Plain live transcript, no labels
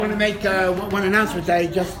want to make one announcement. I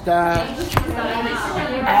just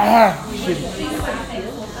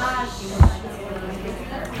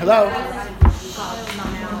hello.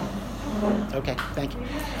 Okay, thank you.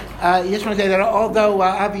 I just want to say that although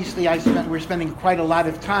obviously we're spending quite a lot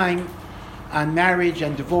of time on marriage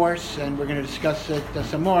and divorce, and we're going to discuss it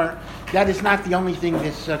some more, that is not the only thing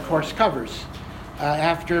this course covers.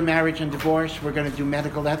 After marriage and divorce, we're going to do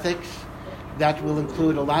medical ethics. That will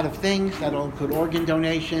include a lot of things. That will include organ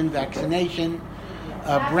donation, vaccination,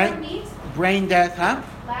 brain death, huh?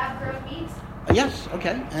 Lab-grown meat? Yes,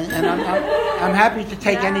 okay. And I'm happy to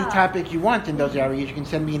take any topic you want in those areas. You can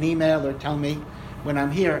send me an email or tell me when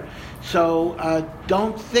I'm here. So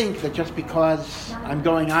don't think that just because I'm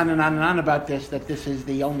going on and on and on about this, that this is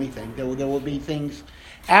the only thing. There will be things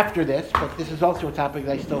after this, but this is also a topic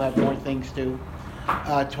that I still have more things to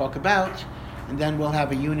talk about. And then we'll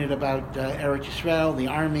have a unit about Eretz Yisrael, the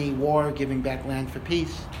army, war, giving back land for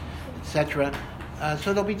peace, etc.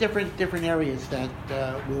 So there'll be different areas that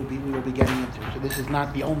we will be getting into. So this is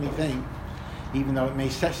not the only thing, even though it may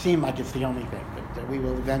seem like it's the only thing. But we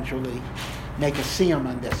will eventually make a siyum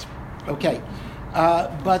on this. Okay.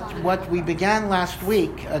 But what we began last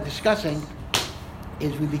week discussing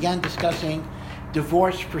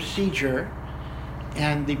divorce procedure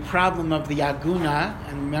and the problem of the aguna.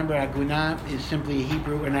 And remember, aguna is simply a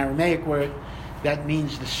Hebrew and Aramaic word that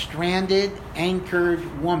means the stranded, anchored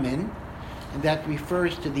woman. And that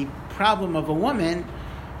refers to the problem of a woman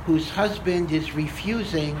whose husband is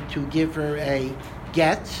refusing to give her a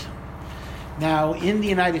get. Now, in the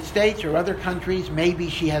United States or other countries, maybe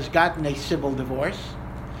she has gotten a civil divorce.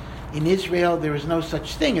 In Israel, there is no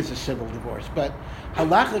such thing as a civil divorce. But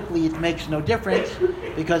halachically, it makes no difference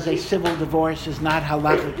because a civil divorce is not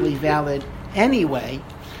halachically valid anyway.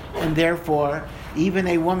 And therefore, even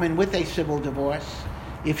a woman with a civil divorce,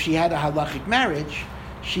 if she had a halachic marriage,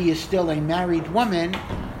 she is still a married woman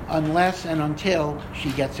unless and until she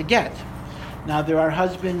gets a get. Now, there are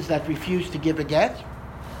husbands that refuse to give a get,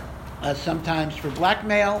 sometimes for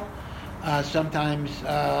blackmail, sometimes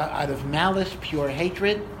out of malice, pure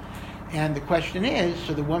hatred. And the question is,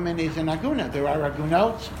 so the woman is an aguna. There are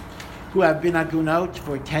agunot who have been agunot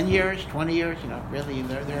for 10 years, 20 years, really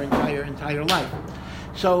their entire life.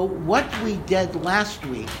 So what we did last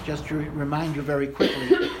week, just to remind you very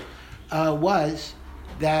quickly, was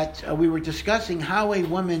that we were discussing how a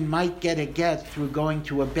woman might get a get through going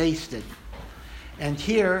to a beis din. And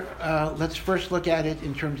here, let's first look at it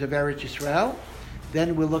in terms of Eretz Yisrael,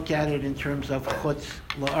 then we'll look at it in terms of chutz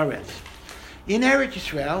la'aretz. In Eretz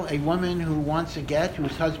Yisrael, a woman who wants a get,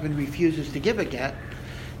 whose husband refuses to give a get,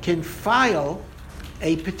 can file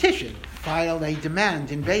a petition, file a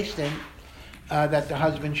demand in beis din that the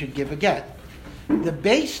husband should give a get. The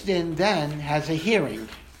beis din then has a hearing,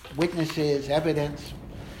 witnesses, evidence.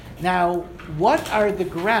 Now, what are the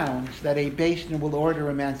grounds that a beis din will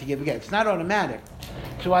order a man to give a get? It's not automatic.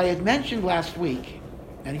 So I had mentioned last week,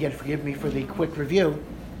 and again, forgive me for the quick review,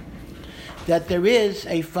 that there is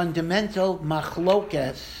a fundamental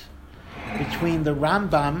machlokes between the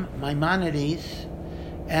Rambam, Maimonides,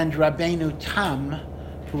 and Rabbeinu Tam,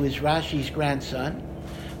 who is Rashi's grandson.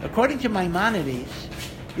 According to Maimonides,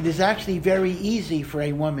 it is actually very easy for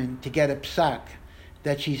a woman to get a psak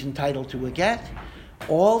that she's entitled to a get.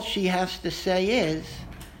 All she has to say is,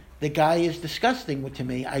 the guy is disgusting to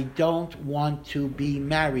me. I don't want to be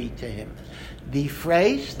married to him. The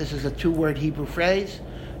phrase, this is a two-word Hebrew phrase,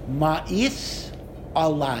 ma'is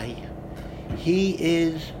alai. He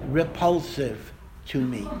is repulsive to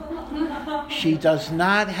me. She does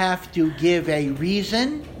not have to give a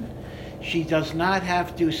reason. She does not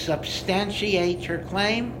have to substantiate her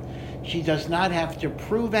claim. She does not have to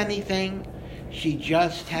prove anything. She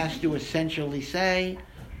just has to essentially say,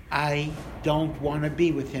 I don't want to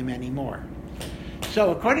be with him anymore.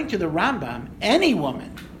 So according to the Rambam, any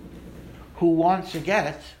woman who wants a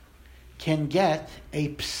get can get a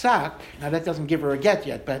psak. Now that doesn't give her a get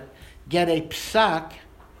yet, but get a psak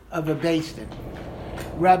of a beis din.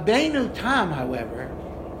 Rabbeinu Tam, however,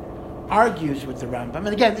 argues with the Rambam. And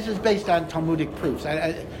again, this is based on Talmudic proofs.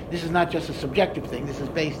 This is not just a subjective thing. This is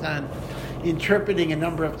based on interpreting a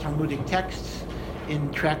number of Talmudic texts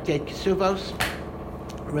in Tractate Kesuvos.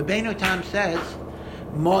 Rabbeinu Tam says,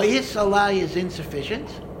 Mo'is alai is insufficient.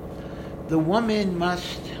 The woman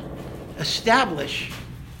must establish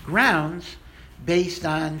grounds based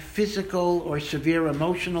on physical or severe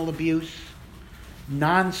emotional abuse,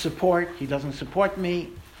 non-support, he doesn't support me,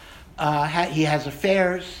 he has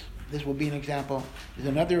affairs, this will be an example. There's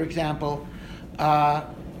another example.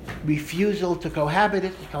 refusal to cohabit,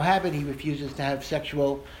 he refuses to have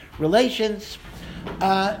sexual relations,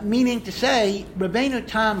 meaning to say, Rabbeinu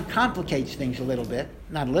Tam complicates things a little bit,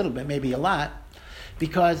 not a little bit, maybe a lot,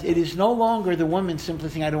 because it is no longer the woman simply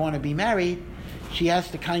saying, I don't want to be married. She has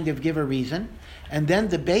to kind of give a reason, and then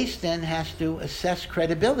the Beis Din has to assess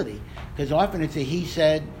credibility, because often it's a he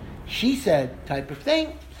said, she said type of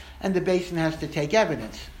thing, and the Beis Din has to take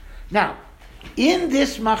evidence. Now, in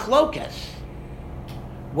this machlokes,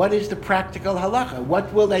 what is the practical halacha?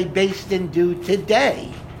 What will a Beis Din do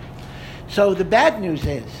today? So the bad news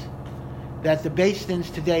is that the Beis Dins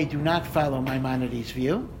today do not follow Maimonides'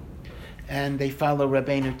 view, and they follow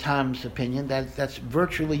Rabbeinu Tam's opinion. That's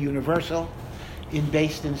virtually universal in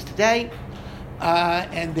Beis Dins today,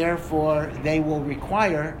 and therefore they will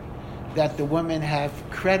require that the women have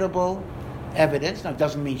credible evidence. Now, it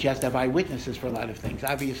doesn't mean she has to have eyewitnesses for a lot of things.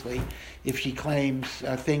 Obviously, if she claims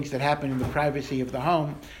things that happen in the privacy of the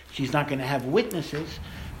home, she's not going to have witnesses,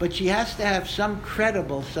 but she has to have some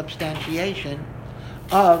credible substantiation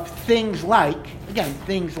of things like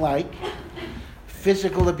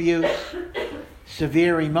physical abuse,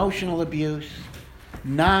 severe emotional abuse,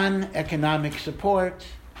 non-economic support,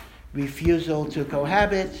 refusal to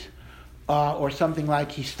cohabit, or something like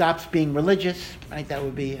he stops being religious, right? That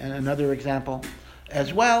would be another example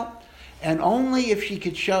as well. And only if she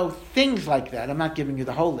could show things like that, I'm not giving you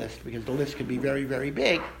the whole list because the list could be very, very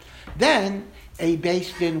big, then a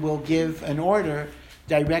Beis Din will give an order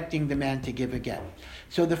directing the man to give a get.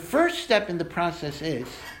 So the first step in the process is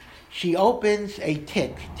she opens a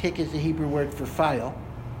tik. Tik is the Hebrew word for file.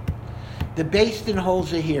 The Beis Din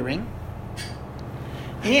holds a hearing,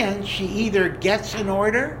 and she either gets an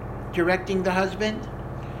order directing the husband,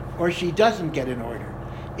 or she doesn't get an order.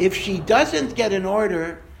 If she doesn't get an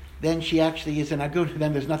order, then she actually is an aguna.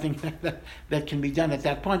 Then there's nothing that can be done at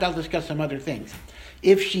that point. I'll discuss some other things.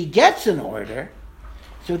 If she gets an order,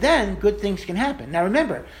 so then good things can happen. Now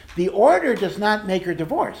remember, the order does not make her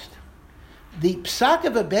divorced. The psak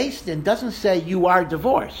of a Beis Din doesn't say you are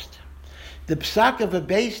divorced. The psak of a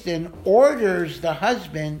Beis Din orders the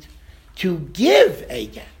husband to give a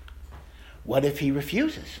get. What if he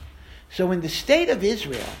refuses? So in the state of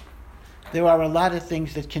Israel, there are a lot of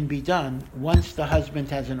things that can be done once the husband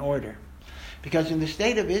has an order. Because in the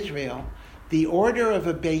state of Israel, the order of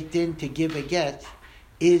a Beit Din to give a get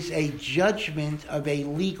is a judgment of a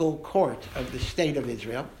legal court of the state of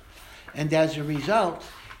Israel. And as a result,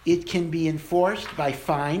 it can be enforced by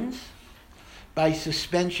fines, by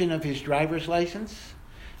suspension of his driver's license,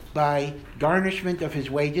 by garnishment of his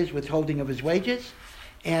wages, withholding of his wages,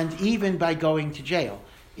 and even by going to jail.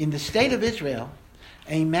 In the state of Israel,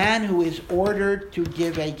 a man who is ordered to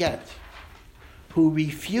give a get, who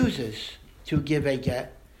refuses to give a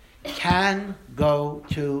get, can go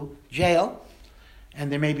to jail. And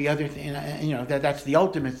there may be other things, that's the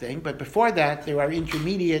ultimate thing. But before that, there are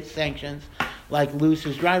intermediate sanctions, like lose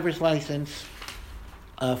his driver's license,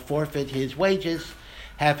 forfeit his wages,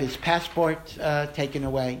 have his passport taken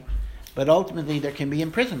away. But ultimately, there can be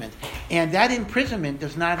imprisonment. And that imprisonment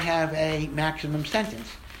does not have a maximum sentence.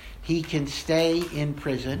 He can stay in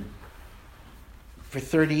prison for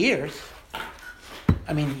 30 years.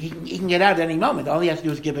 I mean, he can get out at any moment. All he has to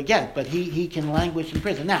do is give a get. But he can languish in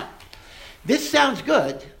prison. Now, this sounds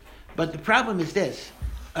good, but the problem is this.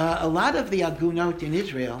 A lot of the agunot in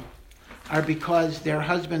Israel are because their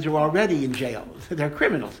husbands are already in jail. They're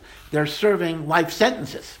criminals. They're serving life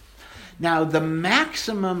sentences. Now, the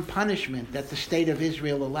maximum punishment that the state of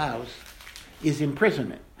Israel allows is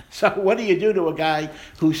imprisonment. So what do you do to a guy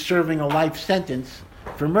who's serving a life sentence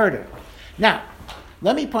for murder? Now,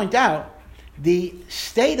 let me point out, the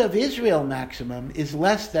state of Israel maximum is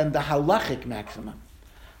less than the halachic maximum.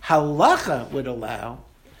 Halacha would allow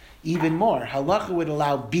even more. Halacha would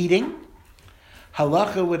allow beating.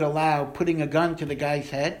 Halacha would allow putting a gun to the guy's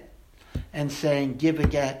head and saying, give a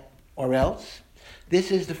get or else.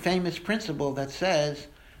 This is the famous principle that says,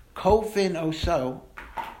 kofin oso.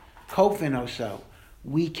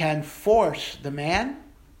 We can force the man,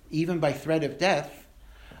 even by threat of death,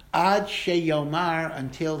 ad sheyomar,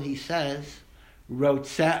 until he says,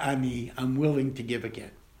 rotzeh ani, I'm willing to give a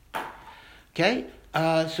get. Okay?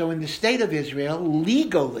 So in the state of Israel,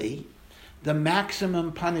 legally, the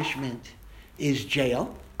maximum punishment is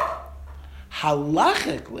jail.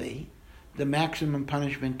 Halachically, the maximum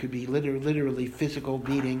punishment could be literally physical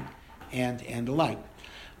beating and the like.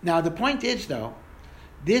 Now, the point is, though,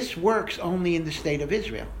 this works only in the state of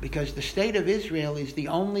Israel, because the state of Israel is the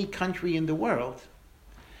only country in the world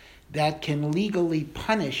that can legally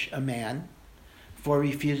punish a man for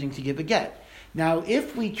refusing to give a get. Now,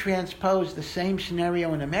 if we transpose the same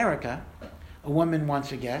scenario in America, a woman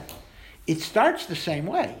wants a get, it starts the same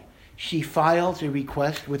way. She files a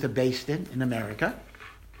request with a Beis Din in America.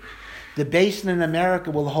 The Beis Din in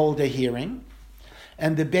America will hold a hearing,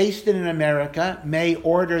 and the Beis Din in America may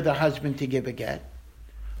order the husband to give a get,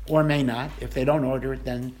 or may not. If they don't order it,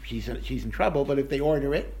 then she's in trouble, but if they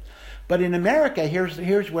order it. But in America,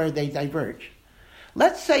 here's where they diverge.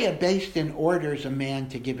 Let's say a Beis Din orders a man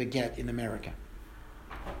to give a get in America,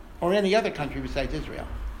 or any other country besides Israel,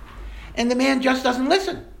 and the man just doesn't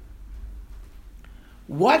listen.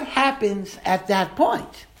 What happens at that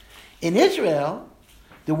point? In Israel,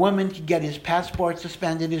 the woman can get his passport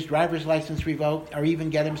suspended, his driver's license revoked, or even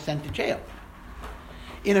get him sent to jail.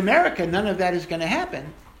 In America, none of that is going to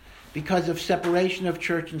happen because of separation of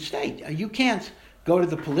church and state. You can't go to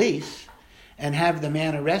the police and have the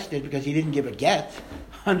man arrested because he didn't give a get.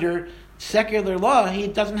 Under secular law, he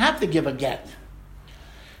doesn't have to give a get.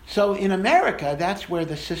 So in America, that's where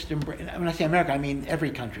the system... When I say America, I mean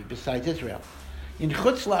every country besides Israel. In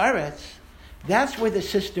Chutz La'aretz, that's where the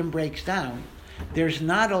system breaks down. There's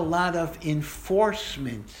not a lot of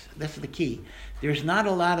enforcement. That's the key. There's not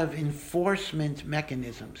a lot of enforcement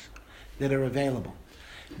mechanisms that are available.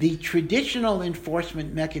 The traditional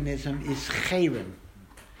enforcement mechanism is cherem.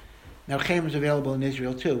 Now, cherem is available in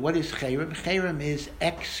Israel too. What is cherem? Cherem is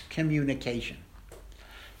excommunication.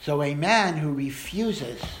 So a man who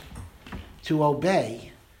refuses to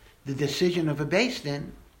obey the decision of a Beis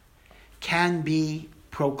Din can be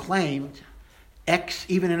proclaimed,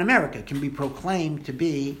 even in America, can be proclaimed to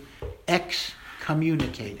be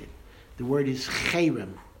excommunicated. The word is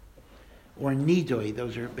cherem or nidoi.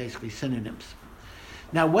 Those are basically synonyms.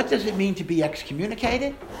 Now, what does it mean to be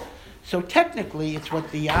excommunicated? So technically, it's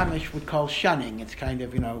what the Amish would call shunning. It's kind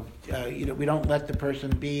of, we don't let the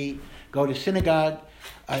person go to synagogue.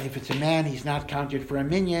 If it's a man, he's not counted for a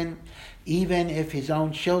minyan. Even if his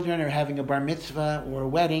own children are having a bar mitzvah or a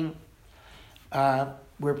wedding,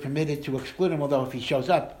 we're permitted to exclude him, although if he shows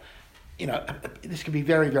up, this could be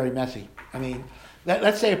very, very messy. I mean,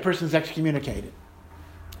 let's say a person's excommunicated,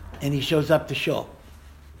 and he shows up to shul.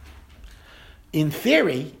 In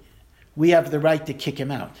theory, we have the right to kick him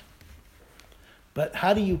out. But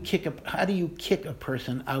how do you kick a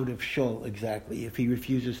person out of shul exactly if he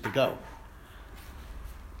refuses to go?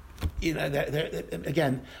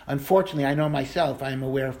 Again, unfortunately, I know myself, I am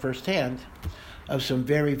aware firsthand of some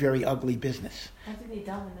very, very ugly business. How do they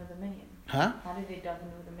daven with a minyan? Huh? How do they daven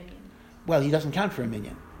with a minyan? Well, he doesn't count for a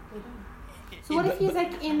minyan. They don't. So what if he's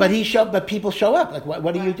like in? But people show up. Like,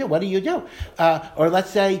 what do you do? What do you do? Or let's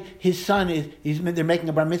say his son they're making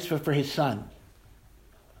a bar mitzvah for his son,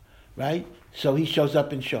 right? So he shows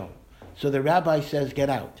up in shul. So the rabbi says, "Get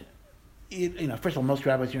out." First of all, most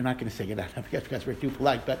rabbis you're not going to say get out because we're too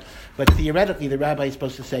polite. But theoretically, the rabbi is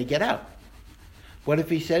supposed to say get out. What if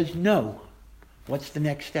he says no? What's the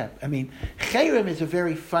next step? I mean, cherem is a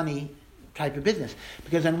very funny type of business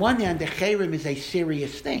because on one hand, the cherem is a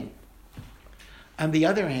serious thing. On the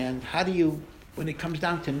other hand, how do you, when it comes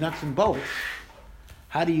down to nuts and bolts,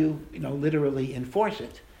 how do you, literally enforce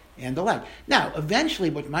it and the like? Now, eventually,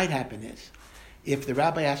 what might happen is, if the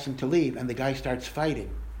rabbi asks him to leave and the guy starts fighting,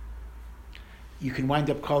 you can wind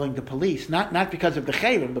up calling the police, not because of the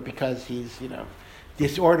cherem, but because he's,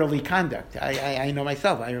 disorderly conduct. I know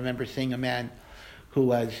myself. I remember seeing a man who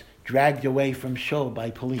was dragged away from shul by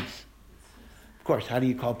police. Of course, how do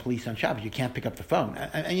you call police on Shabbos? You can't pick up the phone.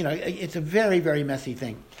 It's a very, very messy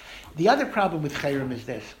thing. The other problem with cherem is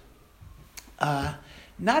this.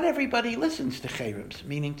 Not everybody listens to cherems,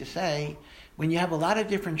 meaning to say, when you have a lot of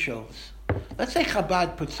different shuls, let's say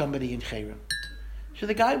Chabad puts somebody in cherem. So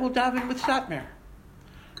the guy will daven with Satmar.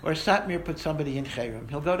 Or Satmar puts somebody in cherem.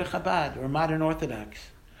 He'll go to Chabad or Modern Orthodox.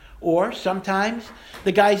 Or sometimes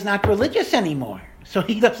the guy's not religious anymore. So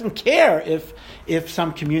he doesn't care if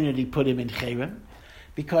some community put him in cherem,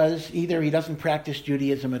 because either he doesn't practice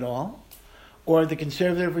Judaism at all, or the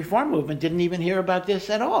conservative reform movement didn't even hear about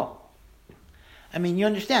this at all. I mean, you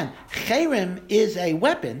understand, cherem is a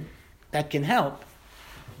weapon that can help,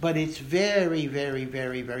 but it's very, very,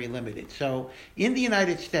 very, very limited. So in the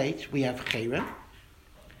United States, we have cherem.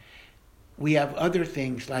 We have other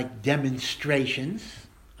things like demonstrations.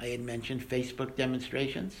 I had mentioned Facebook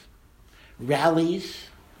demonstrations, rallies,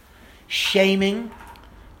 shaming,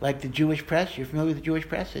 like the Jewish press. You're familiar with the Jewish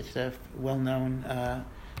press? It's a well-known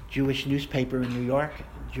Jewish newspaper in New York,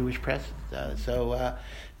 Jewish press. So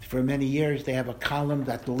for many years, they have a column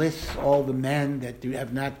that lists all the men that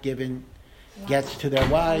have not given gets to their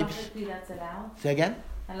wives. That's allowed? Say again?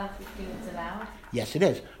 Halachically, it's allowed? Yes, it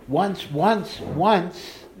is. Once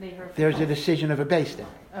there's a decision of a beis din.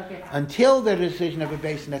 Okay. Until the decision of a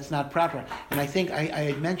beis din, that's not proper. And I think I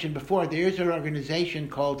had mentioned before, there is an organization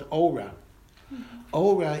called ORA.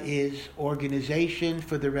 ORA is Organization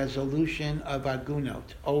for the Resolution of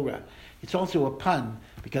Agunot. ORA. It's also a pun,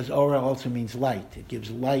 because Ora also means light. It gives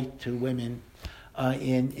light to women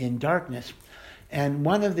in darkness. And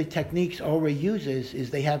one of the techniques ORA uses is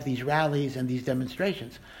they have these rallies and these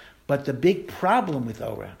demonstrations. But the big problem with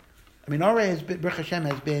ORA, ORA has been, Baruch Hashem,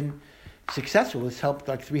 has been successful. It's helped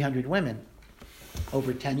like 300 women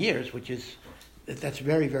over 10 years, that's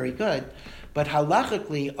very, very good. But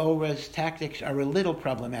halachically, ORA's tactics are a little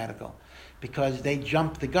problematical because they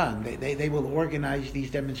jump the gun. They will organize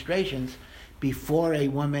these demonstrations before a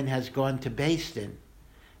woman has gone to beis din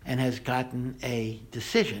and has gotten a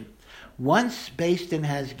decision. Once beis din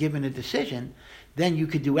has given a decision, then you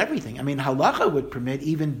could do everything. Halacha would permit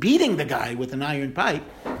even beating the guy with an iron pipe.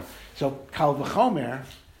 So kal v'chomer,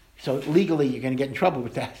 so legally you're going to get in trouble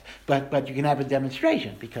with that. But you can have a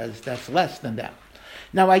demonstration because that's less than that.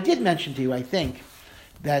 Now, I did mention to you, I think,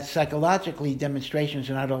 that psychologically demonstrations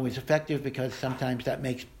are not always effective because sometimes that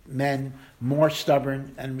makes men more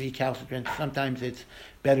stubborn and recalcitrant. Sometimes it's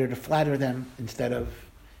better to flatter them instead of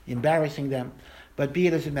embarrassing them. But be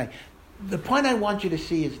it as it may. The point I want you to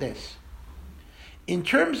see is this. In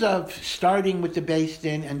terms of starting with the beis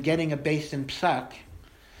din and getting a beis din psak,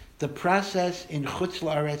 the process in Chutz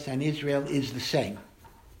La'aretz and Israel is the same.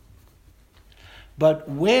 But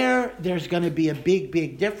where there's going to be a big,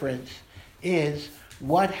 big difference is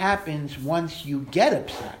what happens once you get a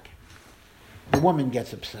psak. The woman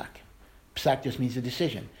gets a psak. Psak just means a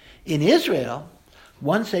decision. In Israel,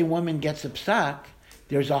 once a woman gets a psak,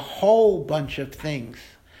 there's a whole bunch of things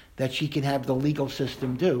that she can have the legal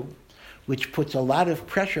system do, which puts a lot of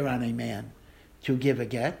pressure on a man to give a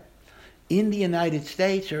get. In the United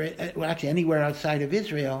States, or actually anywhere outside of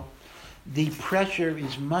Israel, the pressure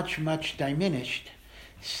is much, much diminished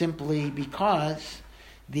simply because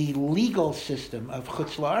the legal system of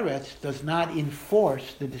Chutz La'aretz does not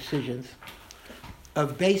enforce the decisions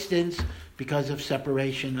of beis dins because of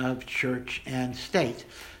separation of church and state.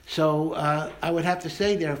 So I would have to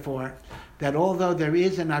say, therefore, that although there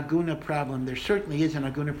is an aguna problem, there certainly is an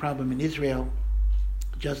aguna problem in Israel,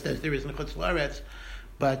 just as there is in Chutz La'aretz.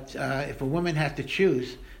 But if a woman had to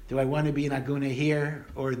choose, do I want to be an aguna here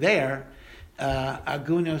or there,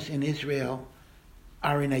 agunos in Israel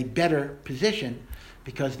are in a better position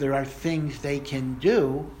because there are things they can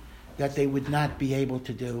do that they would not be able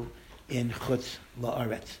to do in Chutz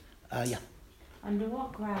La'aretz. Under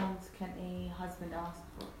what grounds can a husband ask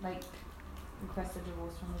for, request a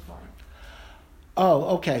divorce from his wife?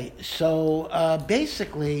 Oh, okay. So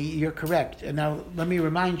basically, you're correct. And now let me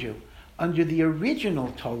remind you, under the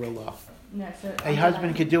original Torah law, a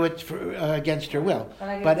husband could do it against her will.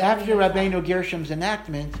 But after Rabbeinu Gershom's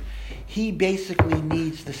enactment, he basically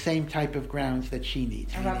needs the same type of grounds that she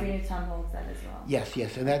needs. And Rabbeinu Tam holds that as well.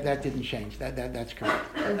 Yes, and that didn't change. That's correct.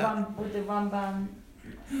 Would the Rambam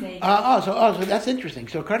say? So that's interesting.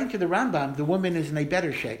 So according to the Rambam, the woman is in a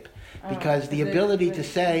better shape because the ability to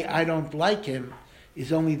say I don't like him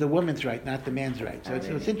is only the woman's right, not the man's right. So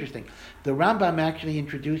it's interesting. The Rambam actually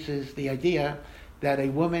introduces the idea that a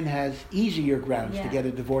woman has easier grounds to get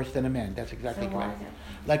a divorce than a man. That's exactly correct.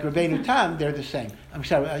 Like Rabbeinu Tam, they're the same. I'm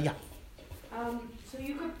sorry, So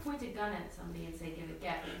you could point a gun at somebody and say, give a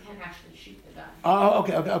get, but you can't actually shoot the gun.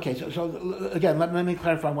 Okay. So again, let me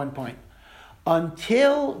clarify one point.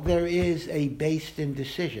 Until there is a beis din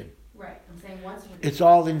decision, right? I'm saying once it's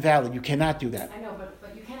all invalid. You cannot do that. I know,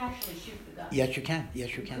 but you can't actually shoot the gun. Yes, you can.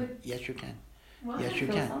 Yes, you can. Yes, you can. Yes, you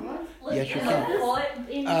can. Yes, you can.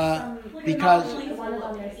 Because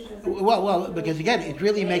again, it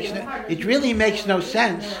really makes no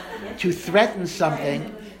sense to threaten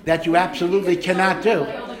something that you absolutely cannot do.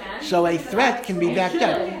 So a threat can be backed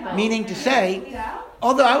up. Meaning to say,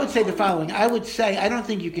 although I would say the following, I don't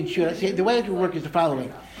think you can shoot. See, the way it would work is the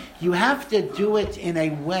following. You have to do it in a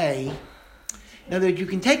way. In other words, you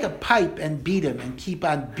can take a pipe and beat him and keep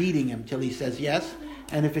on beating him till he says yes.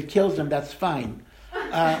 And if it kills him, that's fine.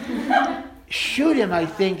 Shoot him, I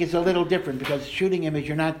think, is a little different because shooting him is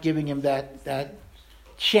you're not giving him that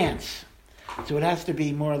chance. So it has to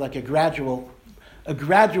be more like a gradual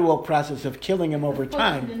process of killing him over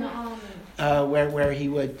time, where he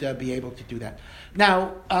would be able to do that.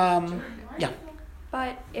 Now,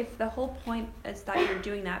 But if the whole point is that you're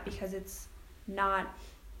doing that because it's not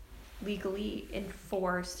legally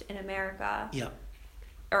enforced in America,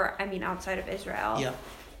 outside of Israel,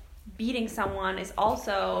 beating someone is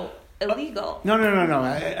also illegal. No. I'm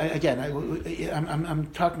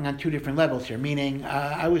talking on two different levels here. Meaning,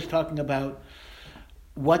 I was talking about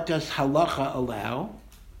what does halacha allow,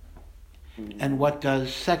 and what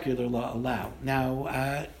does secular law allow.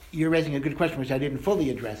 Now, you're raising a good question, which I didn't fully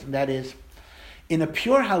address, and that is, in a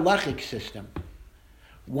pure halachic system,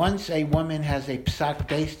 once a woman has a psak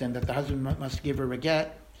based in that the husband must give her a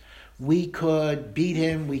get, we could beat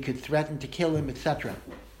him, we could threaten to kill him, etc.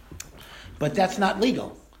 But that's not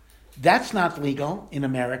legal. That's not legal in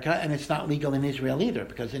America, and it's not legal in Israel either,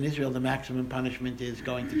 because in Israel the maximum punishment is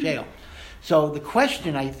going to jail. So the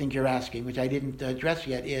question I think you're asking, which I didn't address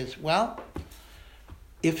yet, is, well,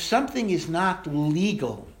 if something is not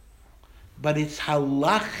legal, but it's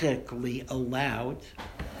halachically allowed,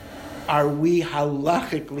 are we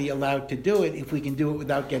halachically allowed to do it if we can do it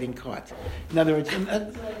without getting caught? In other words,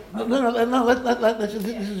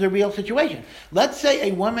 this is a real situation. Let's say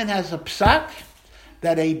a woman has a psak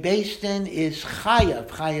that a beis din is chayav.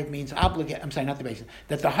 Chayav means obligated. I'm sorry, not the beis din.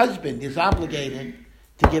 That the husband is obligated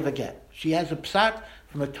to give a get. She has a psak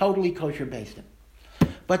from a totally kosher beis din.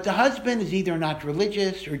 But the husband is either not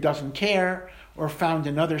religious or doesn't care or found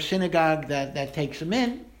another synagogue that takes him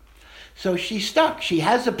in. So she's stuck. She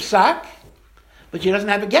has a psak, but she doesn't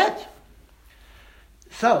have a get.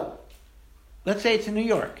 So, let's say it's in New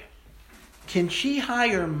York. Can she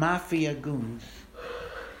hire mafia goons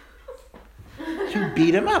to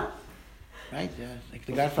beat him up? Right? Like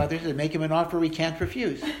the Godfather said, make him an offer he can't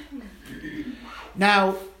refuse.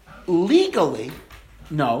 Now, legally,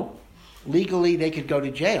 no. Legally, they could go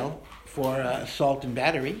to jail for assault and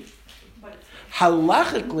battery.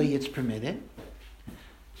 Halachically, it's permitted.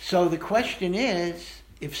 So the question is,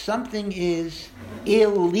 if something is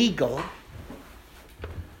illegal,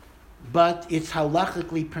 but it's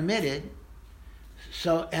halachically permitted,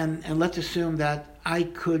 so and let's assume that I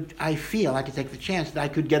could take the chance that I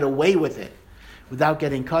could get away with it without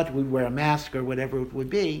getting caught, we'd wear a mask or whatever it would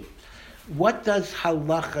be. What does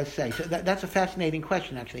halacha say? So that's a fascinating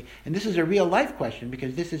question, actually. And this is a real life question,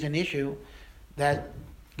 because this is an issue that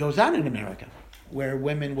goes on in America, where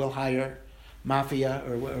women will hire mafia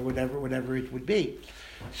or whatever it would be.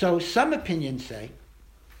 So some opinions say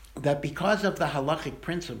that because of the halachic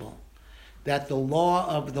principle that the law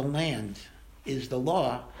of the land is the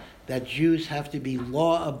law, that Jews have to be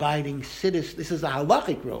law-abiding citizens. This is a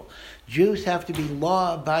halachic rule. Jews have to be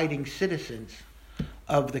law-abiding citizens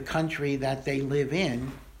of the country that they live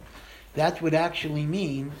in. That would actually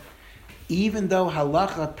mean, even though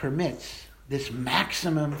halacha permits this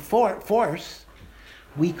maximum force,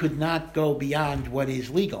 we could not go beyond what is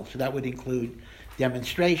legal. So that would include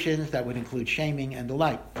demonstrations, that would include shaming and the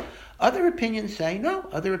like. Other opinions say, no.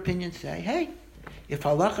 Other opinions say, hey, if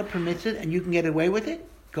halacha permits it and you can get away with it,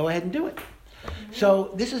 go ahead and do it. Mm-hmm.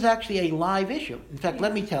 So this is actually a live issue. In fact,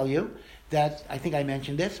 let me tell you that, I think I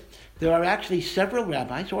mentioned this, there are actually several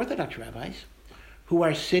rabbis, Orthodox rabbis, who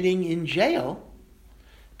are sitting in jail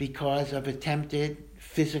because of attempted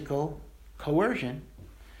physical coercion.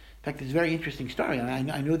 In fact, it's a very interesting story.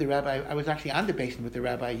 And I knew the rabbi. I was actually on the basin with the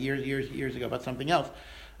rabbi years ago about something else.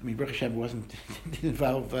 I mean, Baruch Hashem didn't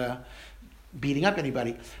involve beating up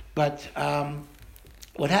anybody. But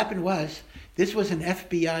what happened was, this was an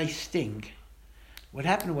FBI sting. What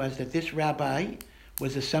happened was that this rabbi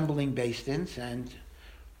was assembling beis dins and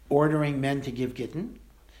ordering men to give gittin.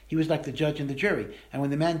 He was like the judge and the jury. And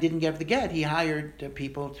when the man didn't give the get, he hired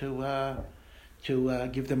people to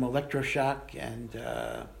give them electroshock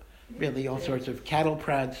and really all sorts of cattle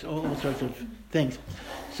prods, all sorts of things.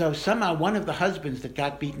 So somehow one of the husbands that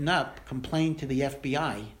got beaten up complained to the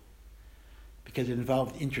FBI because it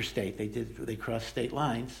involved interstate. They crossed state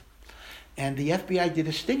lines, and the FBI did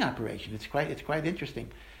a sting operation. It's quite interesting.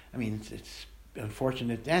 I mean, it's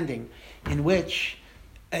unfortunate ending in which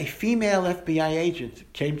a female FBI agent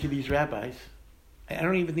came to these rabbis. I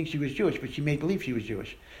don't even think she was Jewish, but she made believe she was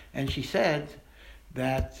Jewish, and she said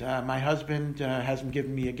that my husband hasn't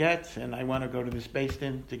given me a get, and I want to go to this beis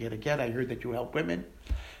din to get a get. I heard that you help women.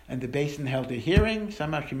 And the beis din held a hearing.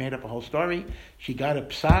 Somehow she made up a whole story. She got a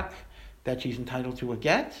psak that she's entitled to a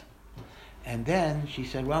get. And then she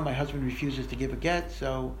said, well, my husband refuses to give a get.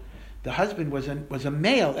 So the husband was a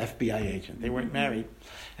male FBI agent. They weren't married.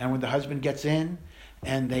 And when the husband gets in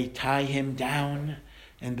and they tie him down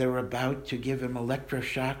and they're about to give him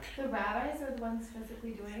electroshock. The rabbis are the ones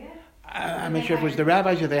physically doing it? I'm not sure if it was the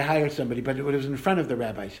rabbis or they hired somebody, but it was in front of the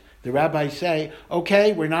rabbis. The rabbis say,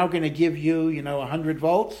 okay, we're now going to give you, 100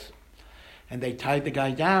 volts. And they tied the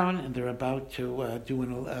guy down, and they're about to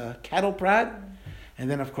do a cattle prod. And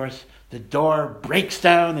then, of course, the door breaks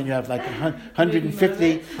down, and you have like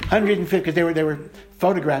 150, because they were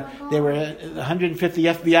photographed. There were 150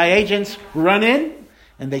 FBI agents run in,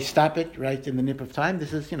 and they stop it right in the nip of time.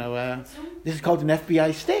 This is, this is called an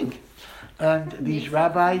FBI sting. And these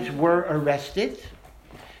rabbis were arrested,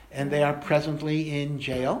 and they are presently in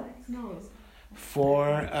jail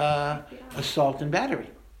for assault and battery.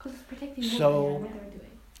 So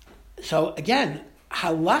again,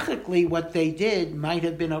 halachically, what they did might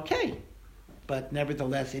have been okay, but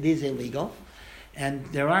nevertheless, it is illegal. And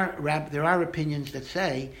there are opinions that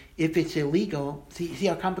say if it's illegal, see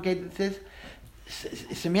how complicated this is?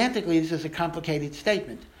 Semantically, this is a complicated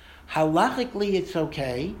statement. Halachically, it's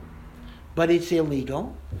okay, but it's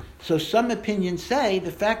illegal. So some opinions say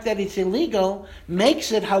the fact that it's illegal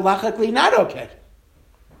makes it halachically not okay.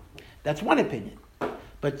 That's one opinion.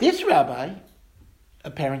 But this rabbi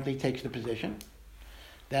apparently takes the position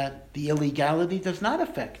that the illegality does not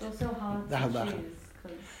affect the halacha.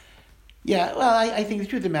 Yeah, well, I think the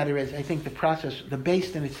truth of the matter is, I think the process, the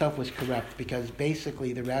base in itself was corrupt, because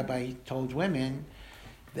basically the rabbi told women,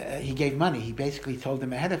 that he gave money. He basically told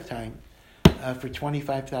them ahead of time, for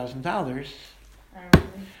 $25,000,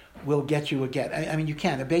 we'll get you a get. I mean, you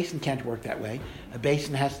can't. A basin can't work that way. A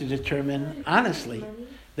basin has to determine honestly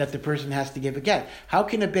that the person has to give a get. How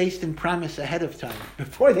can a basin promise ahead of time,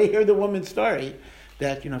 before they hear the woman's story,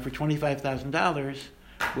 that, for $25,000,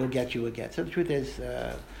 we'll get you a get? So the truth is,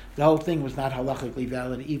 the whole thing was not halachically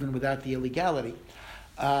valid, even without the illegality.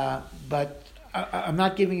 But I'm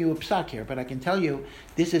not giving you a psak here, but I can tell you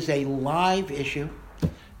this is a live issue.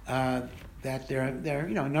 That there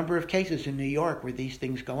are a number of cases in New York where these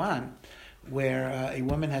things go on, where a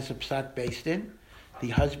woman has a psak based in, the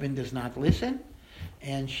husband does not listen,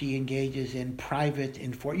 and she engages in private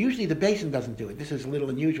usually the basin doesn't do it. This is a little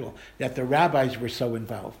unusual that the rabbis were so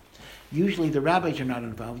involved. Usually the rabbis are not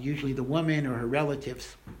involved. Usually the woman or her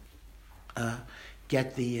relatives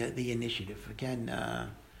get the initiative. Again,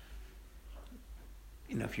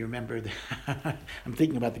 if you remember, I'm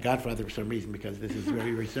thinking about The Godfather for some reason, because this is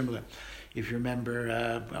very, very similar. If you remember,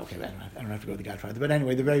 I don't have to go to The Godfather, but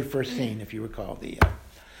anyway, the very first scene, if you recall,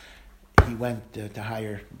 he went to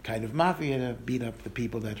hire kind of mafia to beat up the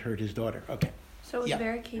people that hurt his daughter. Okay. So it's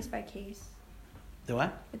very case by case. The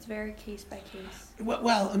what? It's very case by case.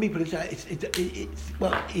 Well, let me put it.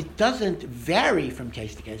 It doesn't vary from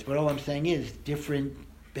case to case, but all I'm saying is different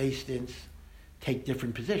Beis-Dins take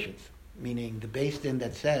different positions. Meaning the Beis-Din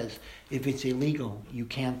that says if it's illegal, you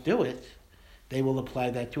can't do it, they will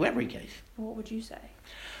apply that to every case. What would you say?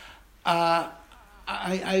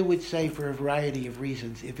 I would say, for a variety of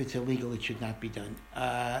reasons, if it's illegal, it should not be done.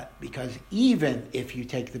 Because even if you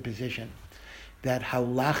take the position that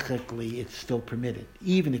halachically it's still permitted,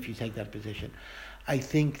 even if you take that position, I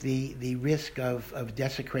think the risk of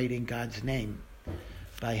desecrating God's name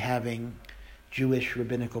by having Jewish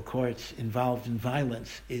rabbinical courts involved in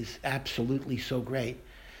violence is absolutely so great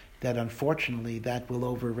that unfortunately that will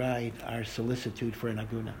override our solicitude for an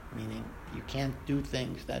aguna, meaning you can't do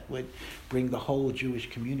things that would bring the whole Jewish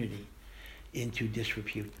community into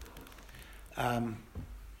disrepute. On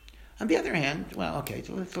the other hand, it's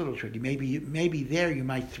a little tricky. Maybe there you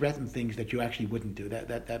might threaten things that you actually wouldn't do.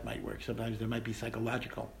 That might work. Sometimes there might be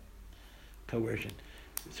psychological coercion.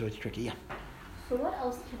 So it's tricky, yeah. So what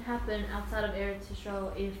else can happen outside of Eretz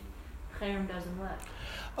Yisrael if Cherem doesn't work?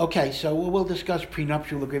 Okay, so we'll discuss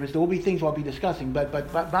prenuptial agreements. There will be things I'll be discussing, but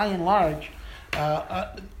by and large,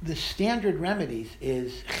 the standard remedies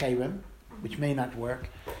is Cherem, which may not work,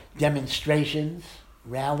 demonstrations,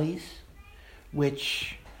 rallies,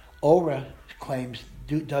 which Ora claims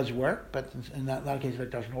does work, but in a lot of cases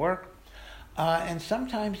it doesn't work. And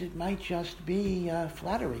sometimes it might just be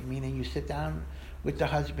flattery, meaning you sit down with the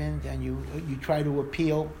husband and you try to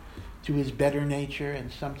appeal to his better nature,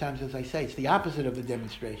 and sometimes, as I say, it's the opposite of the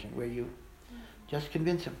demonstration, where you just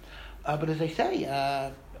convince him. But as I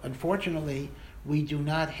say, unfortunately, we do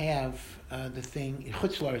not have the thing,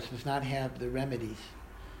 Chutz La'aretz does not have the remedies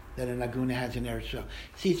that an aguna has in Eretz Yisrael.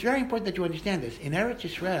 See, it's very important that you understand this. In Eretz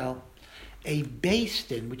Yisrael, a Beis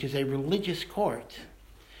Din, which is a religious court,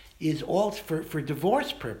 is all, for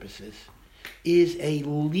divorce purposes, is a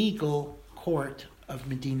legal court of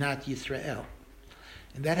Medinat Yisrael.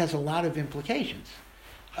 And that has a lot of implications.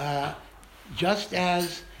 Just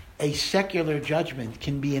as a secular judgment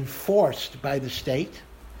can be enforced by the state,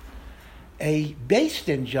 a Beis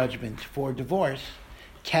Din judgment for divorce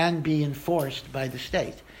can be enforced by the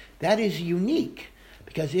state. That is unique,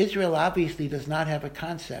 because Israel obviously does not have a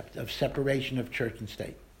concept of separation of church and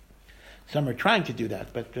state. Some are trying to do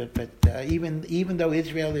that, but even though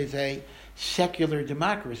Israel is a secular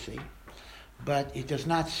democracy, but it does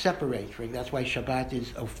not separate. Right? That's why Shabbat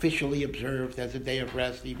is officially observed as a day of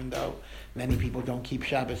rest, even though many people don't keep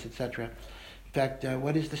Shabbos, etc. In fact,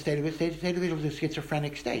 what is the state of it? The state of Israel is a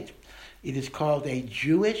schizophrenic state. It is called a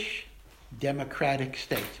Jewish democratic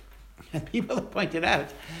state. And people have pointed out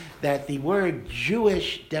that the word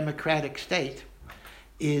Jewish democratic state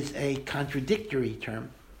is a contradictory term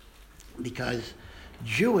because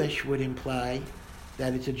Jewish would imply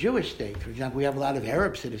that it's a Jewish state. For example, we have a lot of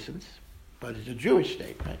Arab citizens, but it's a Jewish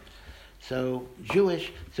state, right? So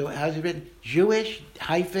Jewish, so how's it written? Jewish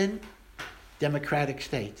hyphen democratic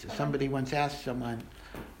state. So somebody once asked someone,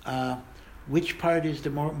 which part is the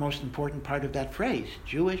most important part of that phrase,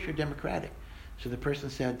 Jewish or democratic? So the person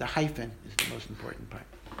said the hyphen is the most important part.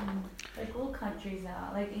 Like all countries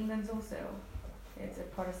are, like England's also, it's a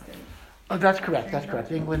Protestant. Oh, that's correct. That's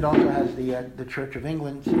correct. England also has the Church of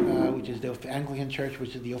England, which is the Anglican Church,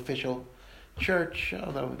 which is the official church.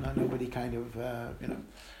 Although nobody kind of,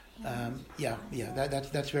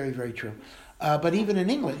 that's very, very true. But even in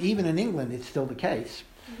England, it's still the case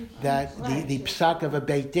that the psak of a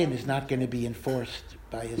Beit Din is not going to be enforced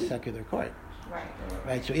by a secular court.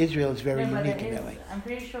 Right. So Israel is very unique in that way. I'm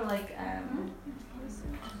pretty sure, like,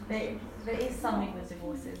 there is some English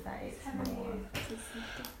divorces that it's more.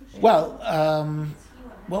 Well,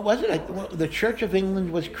 what was it? The Church of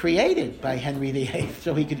England was created by Henry VIII,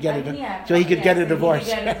 so he could get a divorce.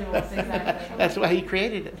 Exactly. That's why he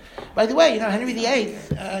created it. By the way, Henry VIII,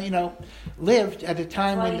 lived at a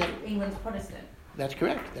time when England's Protestant. That's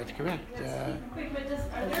correct. Wait, but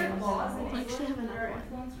are there laws in England that are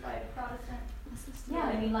influenced by Protestant? Yeah,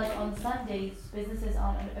 I mean, like on Sundays, businesses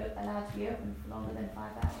aren't allowed to be open for longer than 5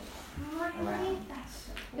 hours. Really? I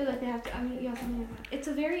feel like they have to. I mean, yeah, it's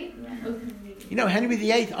a very. Henry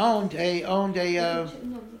VIII owned a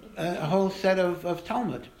whole set of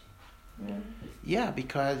Talmud. Yeah,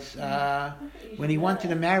 because when he wanted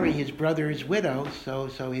to marry his brother's widow, so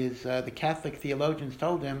his the Catholic theologians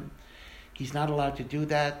told him he's not allowed to do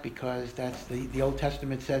that because that's the Old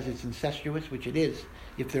Testament says it's incestuous, which it is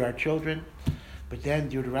if there are children. But then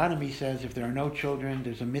Deuteronomy says if there are no children,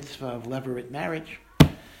 there's a mitzvah of levirate marriage.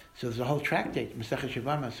 So there's a whole tractate, Masechet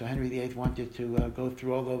Shavama. So Henry VIII wanted to go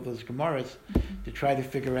through all of those Gemaras to try to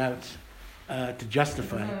figure out, to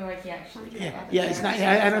justify. It's not.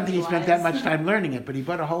 I don't think he spent that much time learning it, but he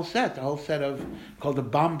bought a whole set of called the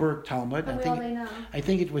Bamberg Talmud. I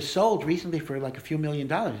think it was sold recently for like a few $1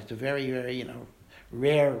 million. It's a very, very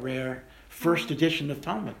rare first edition of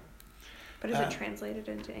Talmud. But is it translated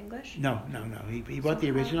into English? No. He bought the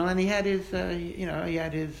original, and he had his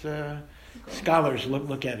scholars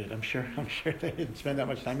look at it. I'm sure they didn't spend that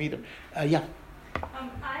much time either. I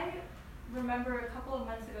remember a couple of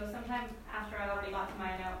months ago, sometime after I already got to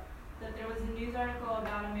Mayanot, that there was a news article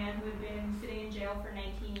about a man who had been sitting in jail for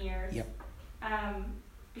 19 years. Yep.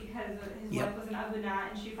 Because his wife was an Agunah,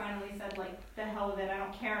 and she finally said, like, the hell with it, I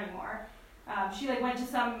don't care anymore. She went to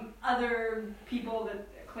some other people that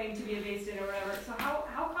claimed to be a Beis Din or whatever. So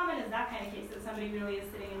how common is that kind of case that somebody really is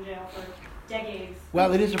sitting in jail for decades?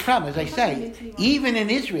 Well, it is a problem, as I say. Even in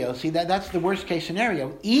Israel, see that's the worst case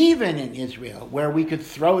scenario. Even in Israel, where we could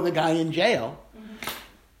throw the guy in jail,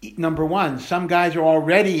 number one, some guys are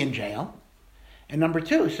already in jail, and number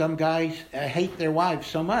two, some guys hate their wives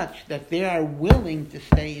so much that they are willing to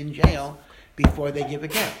stay in jail before they give a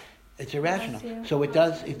get. It's irrational. So it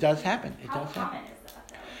does happen. How common is that,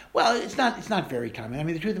 though? Well, it's not very common. I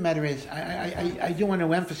mean, the truth of the matter is, I do want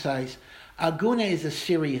to emphasize, Aguna is a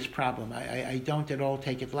serious problem. I don't at all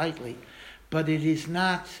take it lightly, but it is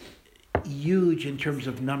not huge in terms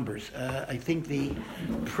of numbers. I think the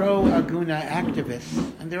pro-Aguna activists,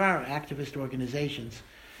 and there are activist organizations,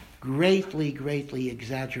 greatly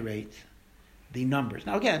exaggerate the numbers.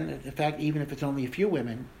 Now, again, the fact, even if it's only a few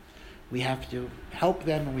women, we have to help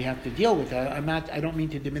them and we have to deal with that. I don't mean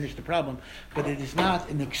to diminish the problem, but it is not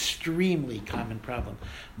an extremely common problem.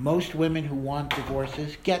 Most women who want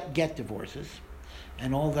divorces get divorces.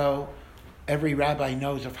 And although every rabbi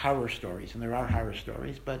knows of horror stories, and there are horror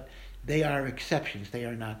stories, but they are exceptions. They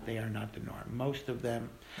are not the norm. Most of them,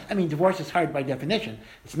 divorce is hard by definition.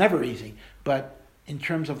 It's never easy. But in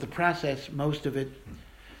terms of the process, most of it,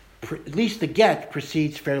 at least the get,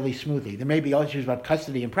 proceeds fairly smoothly. There may be issues about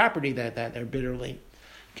custody and property that are bitterly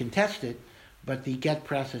contested, but the get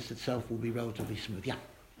process itself will be relatively smooth. Yeah.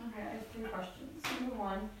 Okay, I have 3 questions. Number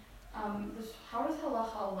 1, how does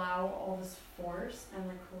halacha allow all this force and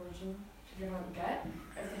coercion to give out a get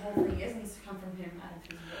if the whole thing needs to come from him out of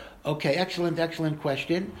his will? Okay, excellent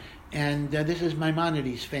question. And this is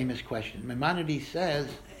Maimonides' famous question. Maimonides says,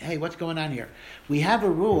 hey, what's going on here? We have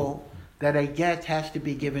a rule that a get has to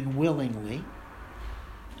be given willingly,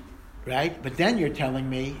 right? But then you're telling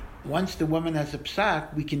me, once the woman has a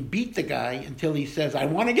psak, we can beat the guy until he says, I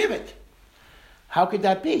want to give it. How could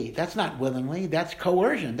that be? That's not willingly. That's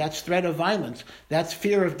coercion. That's threat of violence. That's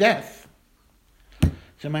fear of death.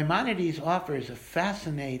 So Maimonides offers a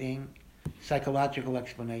fascinating psychological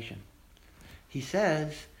explanation. He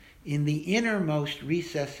says, in the innermost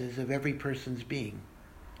recesses of every person's being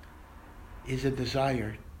is a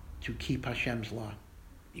desire to keep Hashem's law.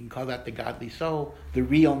 You can call that the godly soul, the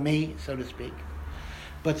real me, so to speak.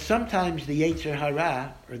 But sometimes the Yetzer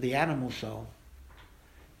Hara, or the animal soul,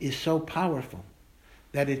 is so powerful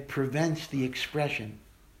that it prevents the expression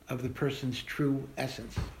of the person's true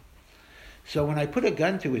essence. So when I put a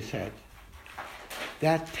gun to his head,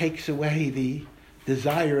 that takes away the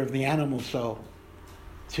desire of the animal soul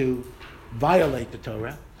to violate the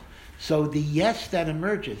Torah. So the yes that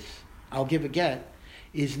emerges, I'll give a get,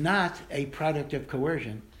 is not a product of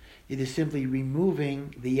coercion. It is simply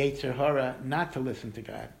removing the Yetzer Hara not to listen to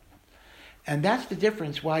God. And that's the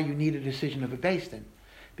difference why you need a decision of a Beis Din.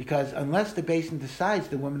 Because unless the Beis Din decides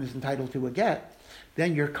the woman is entitled to a get,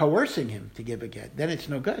 then you're coercing him to give a get. Then it's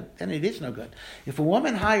no good. Then it is no good. If a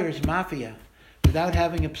woman hires mafia without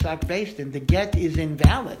having a psak Beis Din, the get is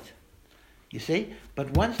invalid. You see?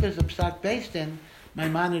 But once there's a psak Beis Din,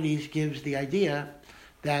 Maimonides gives the idea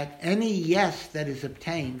that any yes that is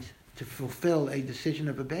obtained to fulfill a decision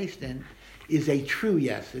of a Beis Din is a true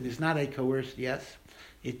yes. It is not a coerced yes.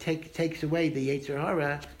 It takes away the Yetzer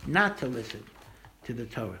Hara not to listen to the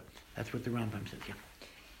Torah. That's what the Rambam says. Yeah.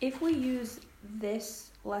 If we use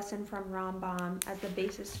this lesson from Rambam as the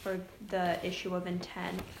basis for the issue of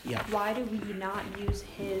intent, why do we not use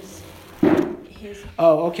his?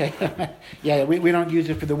 Oh, okay. Yeah, we don't use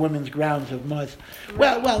it for the women's grounds of must.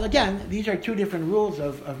 Right. Well, again, these are two different rules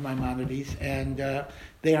of Maimonides, and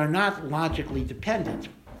they are not logically dependent.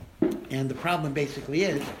 And the problem basically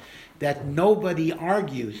is that nobody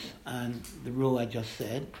argues on the rule I just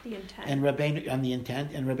said, the intent, and on the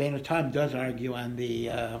intent, and Rabbeinu Tam does argue on the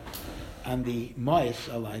mois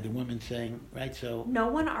alai, the woman saying, right? So no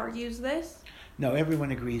one argues this. No,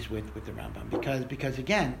 everyone agrees with the Rambam because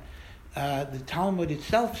again, the Talmud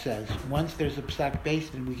itself says once there's a psak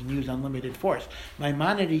Beis Din, we can use unlimited force.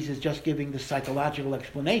 Maimonides is just giving the psychological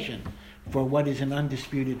explanation for what is an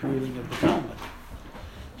undisputed ruling of the Talmud.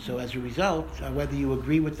 So as a result, whether you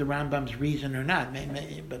agree with the Rambam's reason or not,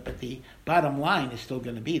 but the bottom line is still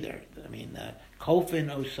going to be there. I mean, kofin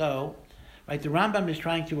oso, right? The Rambam is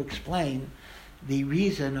trying to explain the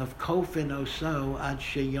reason of kofin oso ad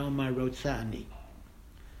sheyoma rotzani.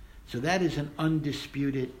 So that is an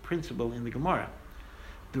undisputed principle in the Gemara.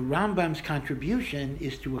 The Rambam's contribution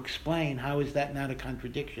is to explain how is that not a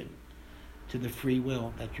contradiction to the free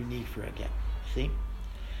will that you need for a get. See?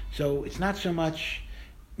 So it's not so much,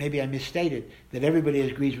 maybe I misstated, that everybody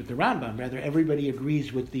agrees with the Rambam. Rather, everybody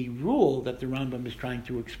agrees with the rule that the Rambam is trying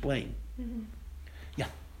to explain. Mm-hmm. Yeah.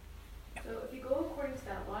 So if you go according to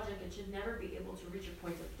that logic, it should never be able to reach a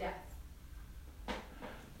point of death.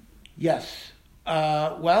 Yes.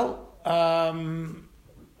 Well,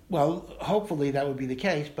 hopefully that would be the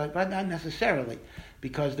case, but not necessarily,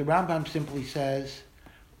 because the Rambam simply says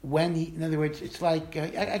in other words, it's like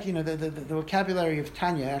actually, the vocabulary of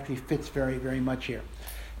Tanya actually fits very, very much here.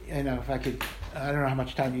 You know, if I could, I don't know how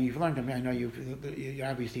much Tanya you've learned. I mean, I know you're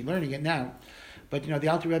obviously learning it now, but the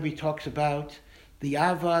Alter Rebbe talks about the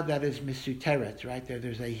ava that is misuteret, right?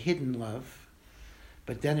 There's a hidden love,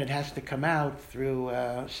 but then it has to come out through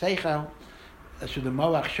seichel. Through the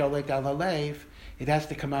moach sholet al halev, it has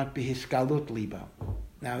to come out bihiskalut libo.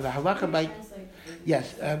 Now the halacha by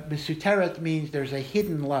misuteret means there's a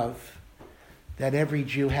hidden love that every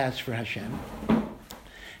Jew has for Hashem,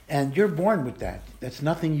 and you're born with that. That's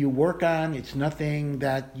nothing you work on. It's nothing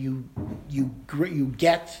that you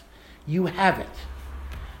get. You have it.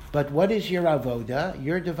 But what is your avoda?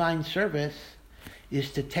 Your divine service is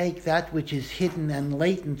to take that which is hidden and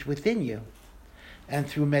latent within you, and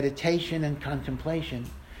through meditation and contemplation,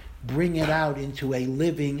 bring it out into a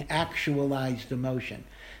living, actualized emotion.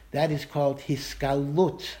 That is called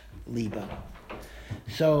hiskalut liba.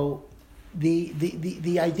 So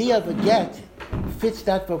the idea of a get fits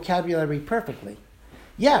that vocabulary perfectly.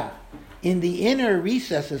 Yeah, in the inner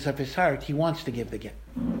recesses of his heart, he wants to give the get.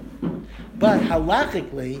 But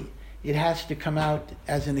halachically, it has to come out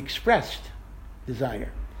as an expressed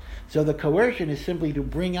desire. So the coercion is simply to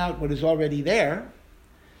bring out what is already there,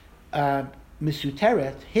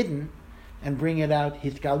 misuteret, hidden, and bring it out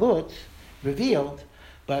hitgalut, revealed.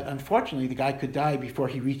 But unfortunately, the guy could die before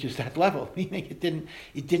he reaches that level. Meaning, it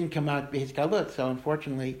didn't come out hitgalut. So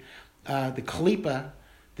unfortunately, the klipa,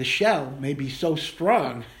 the shell may be so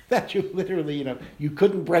strong that you literally, you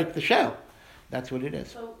couldn't break the shell. That's what it is.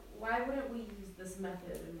 So why wouldn't we use this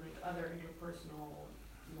method in like other interpersonal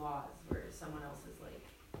laws where someone else is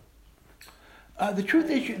like? The truth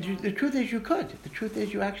is, you could. The truth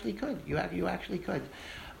is, you actually could. You actually could.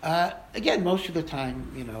 Again, most of the time,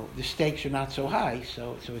 the stakes are not so high,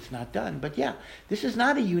 so it's not done. But yeah, this is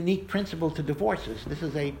not a unique principle to divorces. This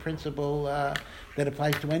is a principle that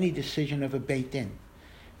applies to any decision of a Beit Din,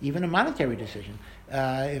 even a monetary decision.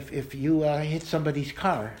 If you hit somebody's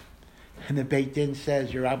car, and the Beit Din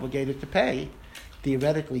says you're obligated to pay,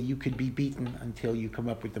 theoretically you could be beaten until you come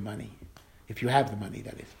up with the money, if you have the money,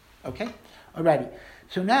 that is. Okay? Alrighty.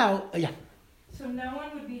 So now, yeah. So no one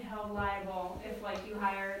would be held liable if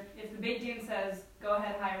if the Beit Din says, go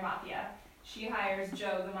ahead, hire Mafia. She hires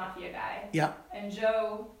Joe, the Mafia guy. Yeah. And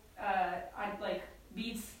Joe,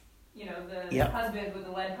 beats, the husband with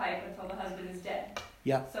the lead pipe until the husband is dead.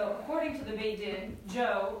 Yeah. So according to the Beit Din,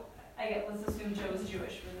 Joe, let's assume Joe is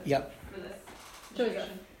Jewish for this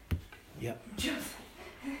situation. Yep. Joseph.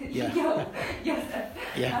 Yeah. Joseph.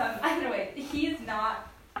 Yeah. Either way, he's not,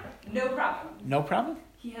 no problem. No problem?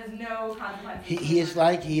 He has no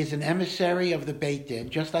consequences. He is an emissary of the Beit Din,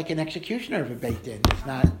 just like an executioner of a Beit Din. He's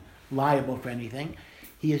not liable for anything.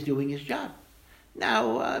 He is doing his job.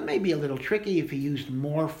 Now, maybe a little tricky if he used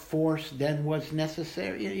more force than was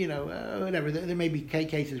necessary, whatever. There may be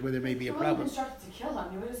cases where there may be a problem. He wasn't instructed to kill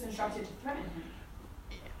him. He was instructed to threaten him.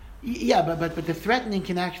 Yeah, but the threatening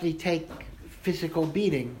can actually take physical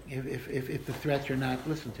beating if the threats are not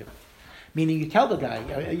listened to. Meaning, you tell the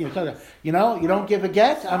guy, you don't give a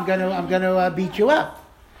get, I'm gonna beat you up.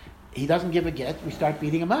 He doesn't give a get, we start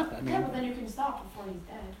beating him up. But then you can stop before he's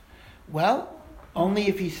dead. Well, only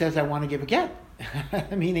if he says, I want to give a get.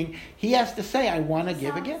 Meaning, he has to say, I want to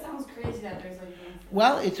give a get. It sounds crazy that there's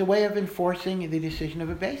Well, it's a way of enforcing the decision of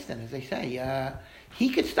a Beis Din, as they say. He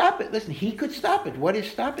could stop it. Listen, he could stop it. What is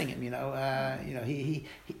stopping him? He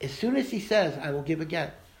as soon as he says, I will give a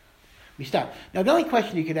get, we stop. Now, the only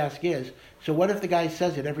question you could ask is, so what if the guy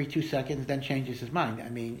says it every 2 seconds, then changes his mind? I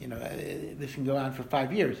mean, this can go on for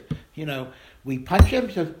 5 years. We punch him,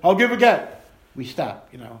 he says, I'll give a get. We stop,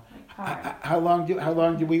 How long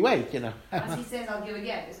do we wait, As he says, I'll give a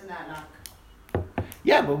get, isn't that not?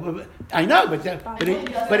 Yeah, but I know, but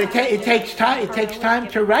it takes time. It takes time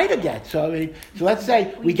to write a get. So let's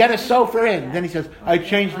say we get a sofer in, then he says, "I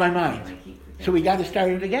changed my mind," so we got to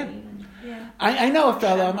start it again. I know a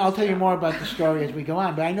fellow. I'll tell you more about the story as we go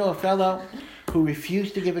on. But I know a fellow who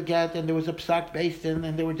refused to give a get, and there was a psak based in,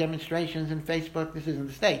 and there were demonstrations in Facebook. This is in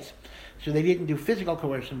the States, so they didn't do physical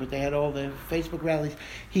coercion, but they had all the Facebook rallies.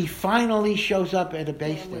 He finally shows up at a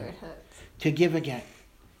Beis Din to give a get.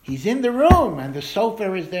 He's in the room, and the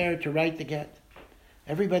sofer is there to write the get.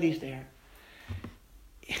 Everybody's there.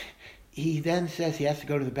 He then says he has to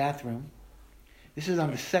go to the bathroom. This is on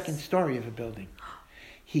the second story of a building.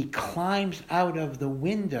 He climbs out of the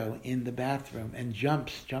window in the bathroom and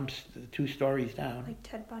jumps 2 stories down. Like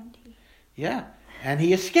Ted Bundy. Yeah, and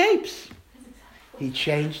he escapes. He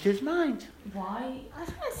changed his mind. Why? I was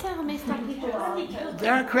going to say how messed up people are.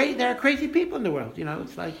 There are crazy people in the world.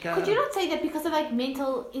 It's like. Could you not say that because of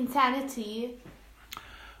mental insanity?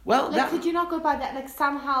 Well, could you not go by that?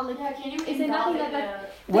 Somehow, can you is there nothing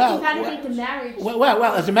that invalidate the marriage? Well.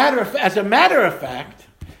 As a matter of fact,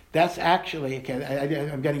 that's actually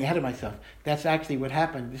I'm getting ahead of myself. That's actually what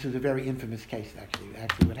happened. This is a very infamous case.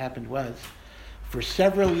 Actually, what happened was, for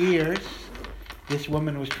several years, this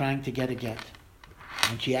woman was trying to get a get.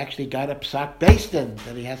 And she actually got a psak Beis Din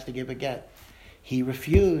that he has to give a get. He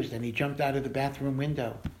refused, and he jumped out of the bathroom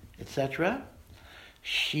window, etc.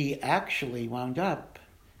 She actually wound up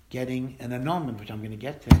getting an annulment, which I'm going to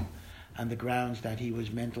get to, on the grounds that he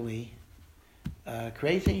was mentally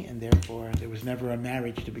crazy, and therefore there was never a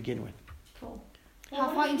marriage to begin with. Cool.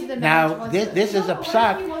 How far into the marriage now, this is a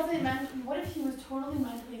psak. What if he was totally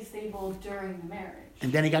mentally stable during the marriage?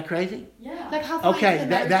 And then he got crazy? Yeah. How far Okay, into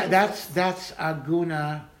the marriage that's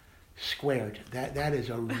aguna squared. That is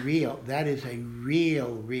a real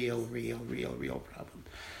problem.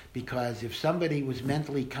 Because if somebody was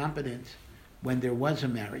mentally competent when there was a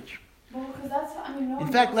marriage. Well, because that's, no.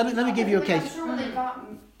 In fact, let me give you a case. I'm sure when they got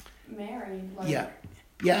married.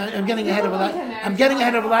 Yeah, I'm getting ahead of a lot. I'm getting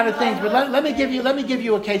ahead of a lot of things, but let me give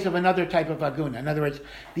you a case of another type of aguna. In other words,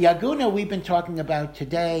 the aguna we've been talking about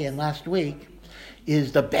today and last week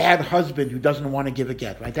is the bad husband who doesn't want to give a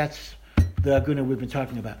get. Right? That's the aguna we've been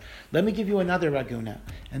talking about. Let me give you another aguna,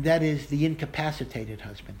 and that is the incapacitated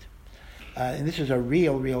husband. And this is a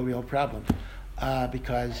real problem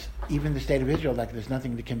because even the state of Israel, there's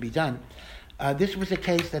nothing that can be done. This was a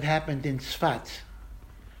case that happened in Tzfat,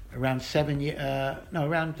 around 3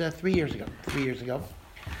 years ago. 3 years ago.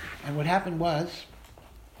 And what happened was,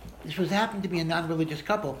 happened to be a non-religious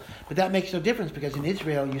couple, but that makes no difference because in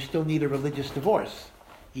Israel you still need a religious divorce,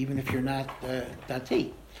 even if you're not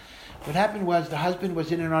dati. What happened was the husband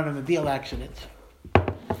was in an automobile accident,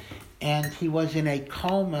 and he was in a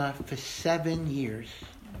coma for 7 years.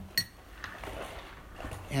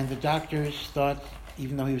 And the doctors thought,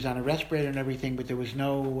 even though he was on a respirator and everything, but there was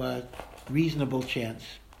no reasonable chance.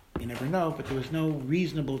 You never know, but there was no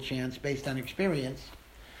reasonable chance based on experience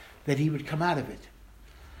that he would come out of it.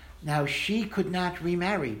 Now, she could not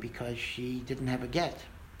remarry because she didn't have a get.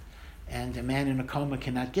 And a man in a coma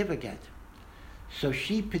cannot give a get. So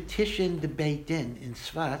she petitioned the Beit Din in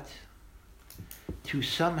Tzfat to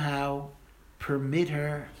somehow permit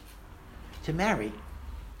her to marry.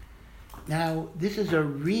 Now, this is a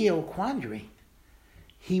real quandary.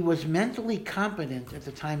 He was mentally competent at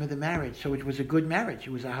the time of the marriage, so it was a good marriage.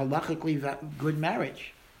 It was a halachically good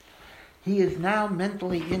marriage. He is now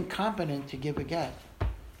mentally incompetent to give a get.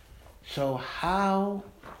 So how,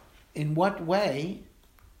 in what way,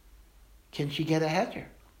 can she get a heter?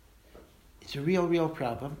 It's a real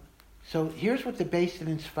problem. So here's what the Beis Din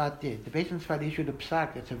in Tzfat did. The Beis Din in Tzfat issued a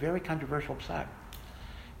psak that's a very controversial psak.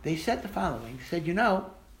 They said the following. They said,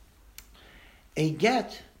 a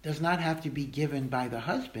get does not have to be given by the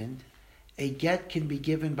husband. A get can be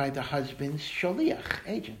given by the husband's sholiach,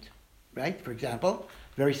 agent. Right? For example,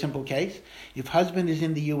 very simple case. If husband is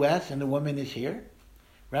in the U.S. and the woman is here,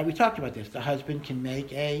 right? We talked about this. The husband can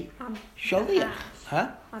make a sholiach.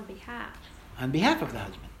 On behalf. On behalf of the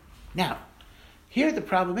husband. Now, here the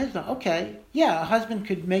problem is, a husband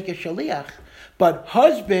could make a sholiach, but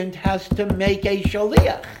husband has to make a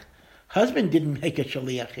sholiach. Husband didn't make a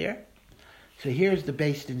sholiach here. So here's the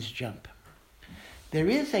Beis Din's jump. There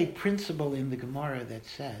is a principle in the Gemara that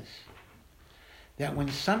says that when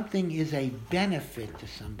something is a benefit to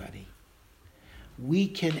somebody, we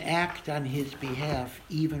can act on his behalf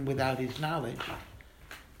even without his knowledge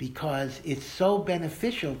because it's so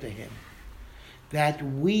beneficial to him that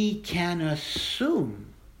we can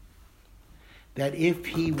assume that if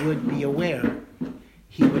he would be aware,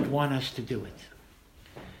 he would want us to do it.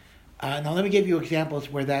 Now let me give you examples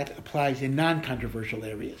where that applies in non-controversial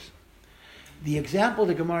areas. The example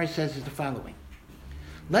the Gemara says is the following.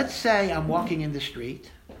 Let's say I'm walking in the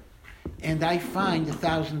street and I find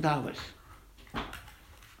 $1,000.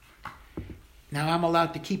 Now I'm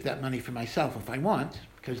allowed to keep that money for myself if I want,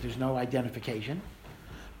 because there's no identification.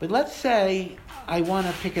 But let's say I want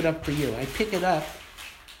to pick it up for you. I pick it up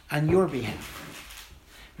on your behalf.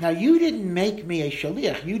 Now you didn't make me a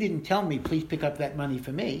shaliach. You didn't tell me, please pick up that money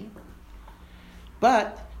for me.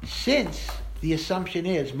 But since the assumption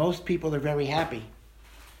is most people are very happy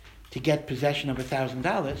to get possession of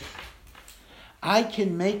 $1,000, I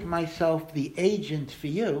can make myself the agent for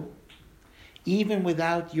you even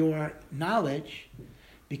without your knowledge,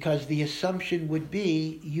 because the assumption would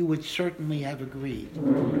be you would certainly have agreed.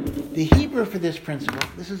 The Hebrew for this principle,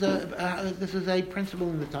 this is a principle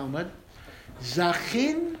in the Talmud,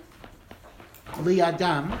 Zachin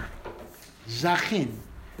liadam, Zachin.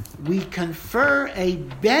 We confer a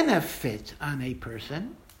benefit on a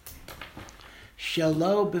person,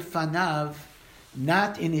 shelo b'fanav,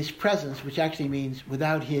 not in his presence, which actually means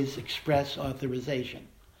without his express authorization.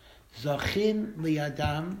 Zachin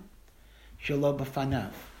liadam, shelo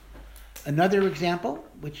b'fanav. Another example,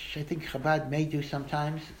 which I think Chabad may do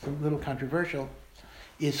sometimes, it's a little controversial,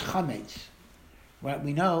 is chametz. Right,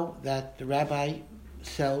 we know that the rabbi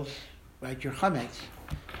sells your chametz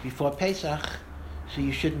before Pesach, so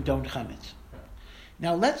you shouldn't don't chametz.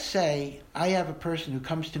 Now let's say I have a person who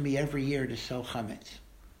comes to me every year to sell chametz,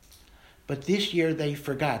 but this year they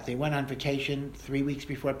forgot. They went on vacation 3 weeks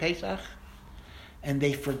before Pesach, and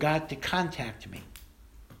they forgot to contact me.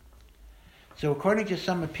 So according to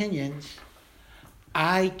some opinions,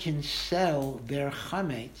 I can sell their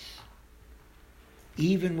chametz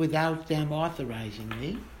even without them authorizing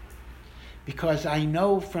me, because I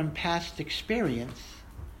know from past experience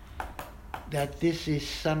that this is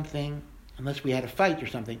something, unless we had a fight or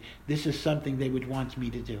something, this is something they would want me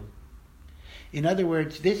to do. In other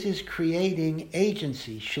words, this is creating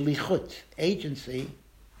agency, shlichut, agency,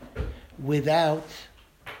 without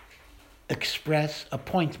express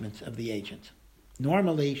appointments of the agent.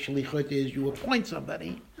 Normally, shlichut is you appoint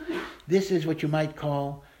somebody. This is what you might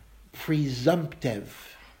call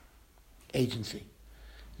presumptive agency.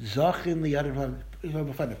 Zachin liyadav.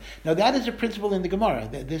 Now that is a principle in the Gemara.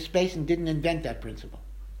 This Beis Din didn't invent that principle.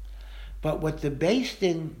 But what the Beis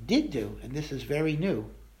Din did do, and this is very new,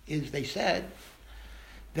 is they said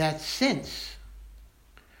that since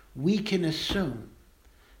we can assume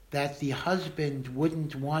that the husband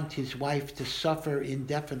wouldn't want his wife to suffer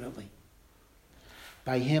indefinitely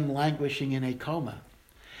by him languishing in a coma.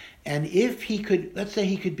 And if he could, let's say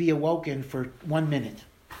he could be awoken for 1 minute.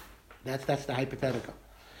 That's the hypothetical.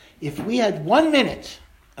 If we had 1 minute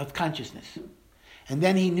of consciousness, and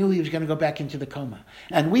then he knew he was going to go back into the coma,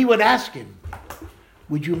 and we would ask him,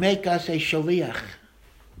 would you make us a shaliach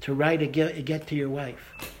to write a get to your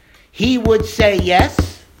wife? He would say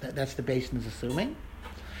yes. That's the Beis Din is assuming.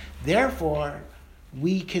 Therefore,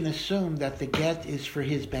 we can assume that the get is for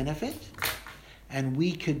his benefit, and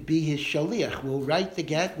we could be his shaliach. We'll write the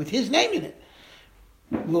get with his name in it.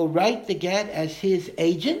 We'll write the get as his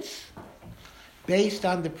agents based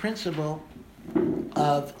on the principle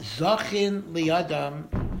of Zachin Liadam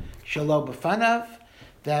Shalo B'fanav,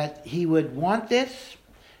 that he would want this,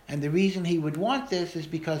 and the reason he would want this is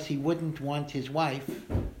because he wouldn't want his wife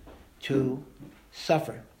to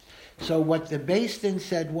suffer. So what the Beis Din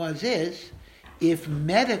said is, if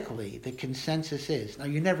medically the consensus is, now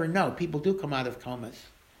you never know, people do come out of comas,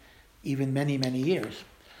 even many, many years,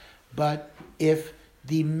 but if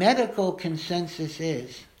the medical consensus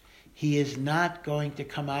is he is not going to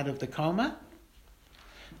come out of the coma,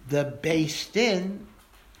 the Beis Din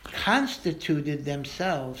constituted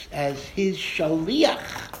themselves as his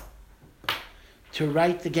shaliach to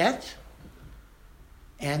write the get,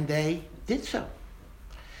 and they did so.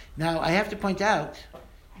 Now, I have to point out,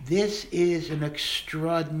 this is an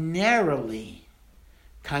extraordinarily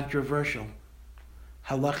controversial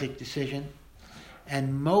halachic decision,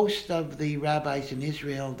 and most of the rabbis in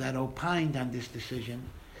Israel that opined on this decision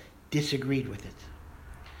disagreed with it.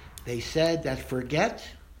 They said that for get,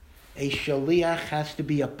 a shaliach has to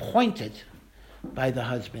be appointed by the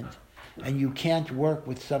husband, and you can't work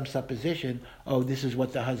with some supposition, this is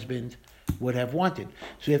what the husband would have wanted.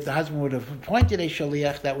 So if the husband would have appointed a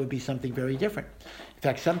shaliach, that would be something very different. In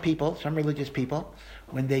fact, some religious people,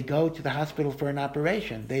 when they go to the hospital for an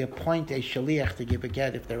operation, they appoint a shaliach to give a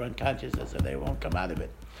get if they're unconscious, so they won't come out of it.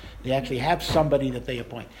 They actually have somebody that they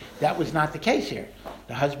appoint. That was not the case here.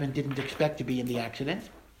 The husband didn't expect to be in the accident,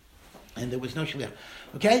 and there was no shaliach.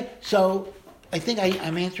 Okay, so I think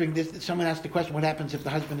I'm answering this. Someone asked the question, what happens if the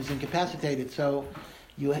husband is incapacitated? So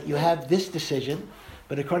you have this decision,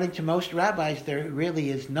 but according to most rabbis, there really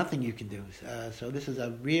is nothing you can do. So this is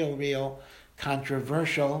a real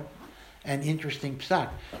controversial and interesting psak.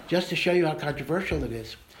 Just to show you how controversial it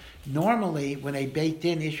is, normally when a Beit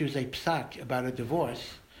Din issues a psak about a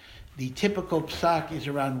divorce, the typical psak is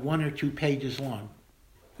around 1 or 2 pages long.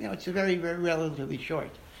 It's a very relatively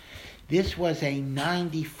short. This was a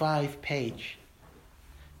 95-page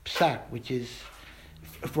psak, which is,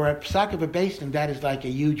 for a psak of a Beis Din, that is like a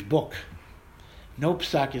huge book. No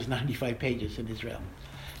psak is 95 pages in Israel.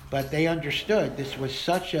 But they understood this was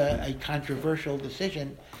such a controversial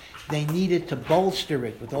decision, they needed to bolster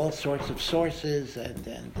it with all sorts of sources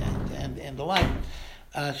and the like.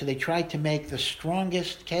 So they tried to make the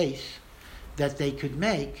strongest case that they could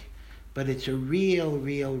make, but it's a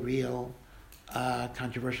real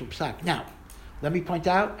controversial psak. Now, let me point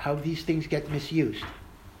out how these things get misused.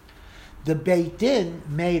 The Beit Din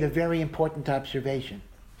made a very important observation.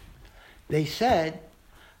 They said,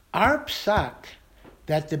 our psak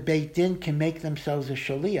that the Beit Din can make themselves a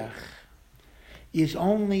shaliach is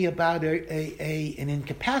only about an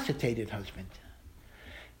incapacitated husband.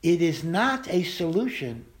 It is not a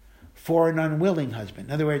solution for an unwilling husband.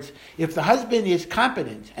 In other words, if the husband is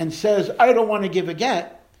competent and says, I don't want to give a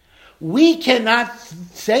get, we cannot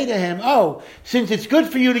say to him, since it's good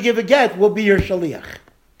for you to give a get, we'll be your shaliach.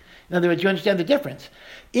 In other words, you understand the difference.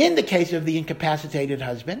 In the case of the incapacitated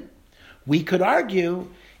husband, we could argue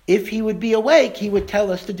if he would be awake, he would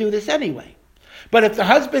tell us to do this anyway. But if the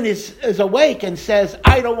husband is awake and says,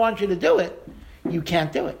 I don't want you to do it, you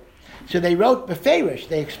can't do it. So they wrote beferish,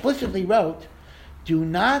 they explicitly wrote, do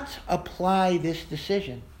not apply this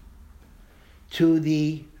decision to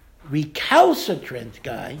the recalcitrant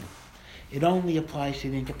guy. It only applies to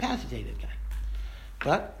the incapacitated guy.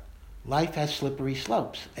 But life has slippery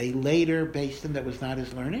slopes. A later Beis Din that was not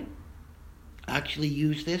as learned actually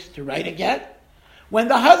used this to write a get when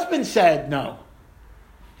the husband said no.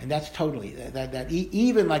 And that's totally,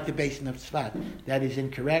 even like the Beis Din of Tzfat, that is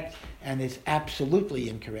incorrect and is absolutely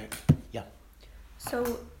incorrect. Yeah.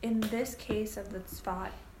 So in this case of the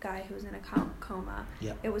Tzfat guy who was in a coma,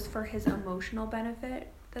 it was for his emotional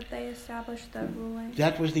benefit that they established the ruling?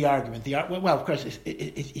 That was the argument. Well, of course,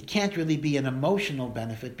 it can't really be an emotional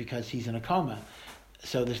benefit because he's in a coma.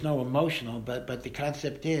 So there's no emotional, but the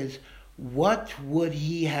concept is, what would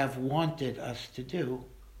he have wanted us to do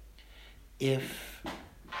if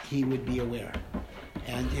he would be aware?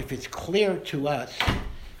 And if it's clear to us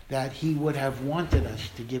that he would have wanted us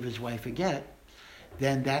to give his wife a get,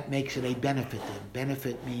 then that makes it a benefit then.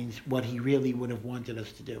 Benefit means what he really would have wanted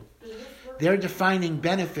us to do. They're defining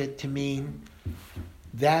benefit to mean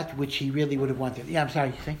that which he really would have wanted. Yeah, I'm sorry,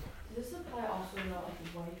 you think? Does this apply also to like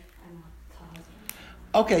a wife and to husband?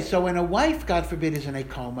 Okay, so when a wife, God forbid, is in a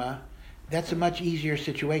coma, that's a much easier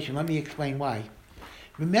situation. Let me explain why.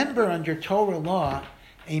 Remember, under Torah law,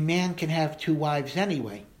 a man can have 2 wives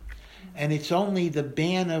anyway. And it's only the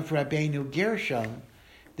ban of Rabbeinu Gershom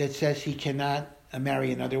that says he cannot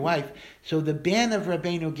marry another wife. So the ban of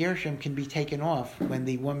Rabbeinu Gershom can be taken off when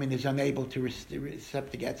the woman is unable to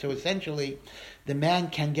accept the get. So essentially, the man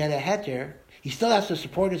can get a heter. He still has to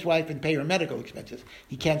support his wife and pay her medical expenses.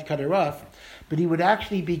 He can't cut her off. But he would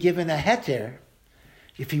actually be given a heter,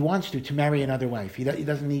 if he wants to marry another wife. He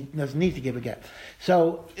doesn't need to give a get.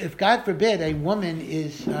 So if, God forbid, a woman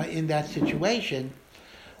is in that situation,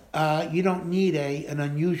 you don't need an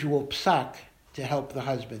unusual psak to help the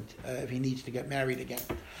husband if he needs to get married again.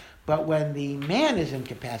 But when the man is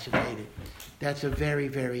incapacitated, that's a very,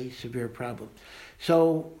 very severe problem.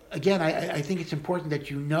 So again, I think it's important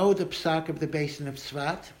that you know the psak of the basin of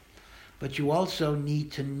Tzvat, but you also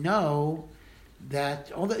need to know that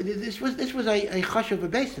this was a chash of a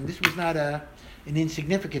basin. This was not an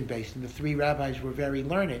insignificant basin. The 3 rabbis were very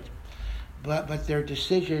learned, but their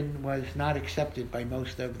decision was not accepted by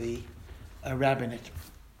most of the rabbinate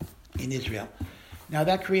in Israel. Now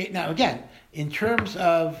again, in terms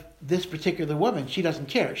of this particular woman, she doesn't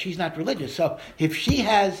care. She's not religious. So if she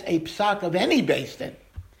has a psak of any beis din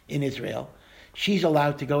in Israel, she's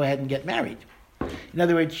allowed to go ahead and get married. In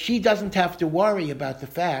other words, she doesn't have to worry about the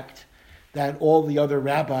fact that all the other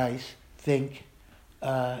rabbis think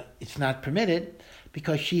it's not permitted,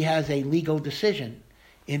 because she has a legal decision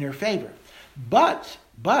in her favor. But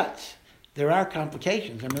there are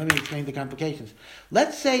complications. Let me explain the complications.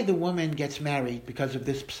 Let's say the woman gets married because of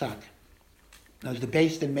this psak. Now, the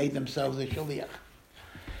beis din made themselves a shaliach.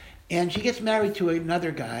 And she gets married to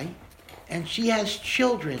another guy, and she has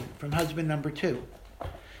children from husband number 2.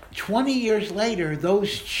 20 years later,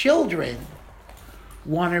 those children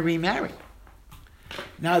want to remarry.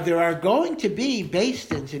 Now, there are going to be beis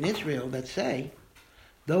dins in Israel that say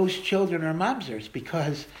those children are mamzers,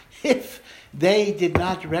 because if they did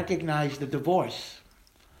not recognize the divorce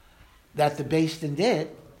that the beis din did,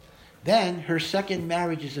 then her second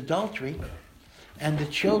marriage is adultery, and the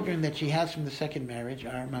children that she has from the second marriage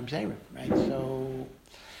are mamzerim, right? So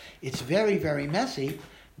it's very, very messy.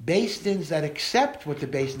 Beis dins that accept what the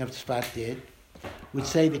beis din of Tzfat did would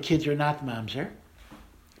say the kids are not mamzer,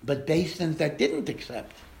 but beis dins that didn't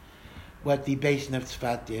accept what the beis din of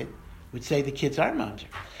Tzfat did would say the kids are mamzer.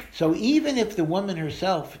 So even if the woman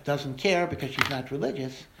herself doesn't care because she's not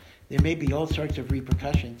religious, there may be all sorts of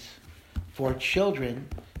repercussions for children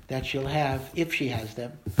that she'll have, if she has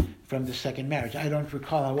them, from the second marriage. I don't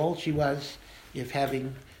recall how old she was, if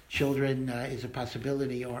having children is a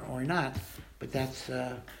possibility or not, but that's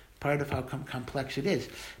part of how complex it is.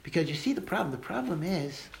 Because you see the problem. The problem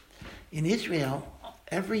is, in Israel,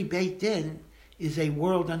 every beit din is a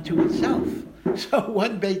world unto itself. So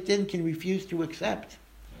one beit din can refuse to accept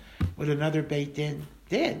what another beit din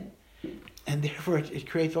did, and therefore it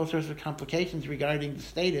creates all sorts of complications regarding the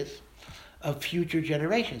status of future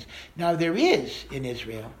generations. Now, there is in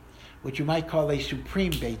Israel what you might call a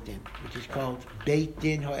supreme beit din, which is called Beit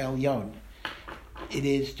Din Ha'elyon. It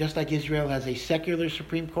is just like Israel has a secular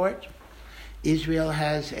Supreme Court. Israel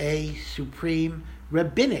has a supreme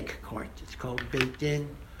rabbinic court. It's called Beit Din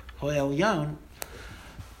Ha'elyon.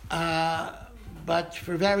 But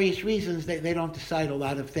for various reasons, they don't decide a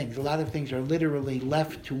lot of things. A lot of things are literally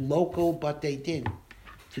left to local Batei Din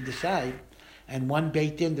to decide. And one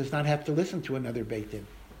Beit Din does not have to listen to another Beit Din.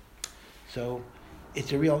 So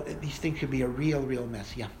these things could be a real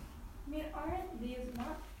mess, yeah. I mean, aren't these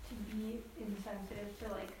not to be insensitive to,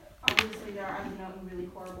 like, obviously there are really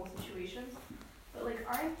horrible situations, but, like,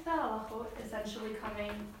 aren't the halachot essentially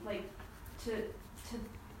coming, like, to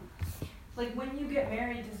like, when you get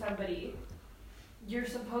married to somebody, you're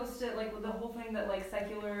supposed to, like, the whole thing that, like,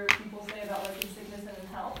 secular people say about, like, in sickness and in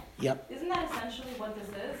health. Yep. Isn't that essentially what this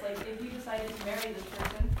is? Like, if you decided to marry this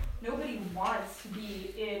person, nobody wants to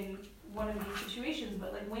be in one of these situations,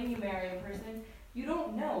 but, like, when you marry a person, you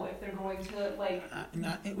don't know if they're going to, like...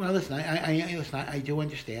 Well, listen, I do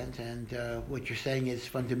understand, and what you're saying is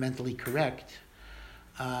fundamentally correct.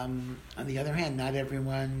 On the other hand, not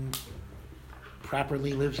everyone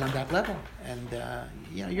properly lives on that level. And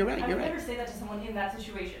you're right. I would never say that to someone in that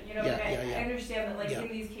situation. I understand that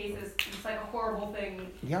in these cases it's like a horrible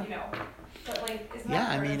thing. Yeah. But it's not. Yeah,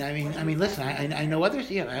 I mean, listen. I know others.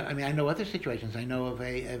 Yeah, I know other situations. I know of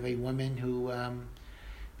a woman who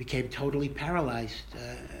became totally paralyzed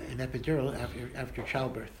in epidural after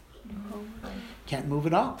childbirth. Mm-hmm. Can't move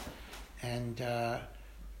at all, and her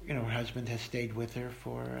husband has stayed with her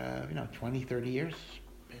for 20, 30 years.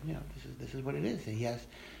 And, this is what it is.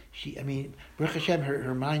 Baruch Hashem,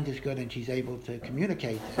 her mind is good and she's able to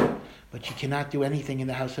communicate, but she cannot do anything in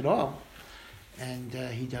the house at all. And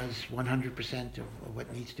he does 100% of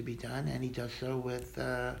what needs to be done, and he does so with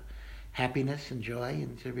happiness and joy,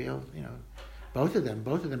 and it's a real, both of them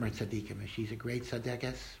are tzaddikim. She's a great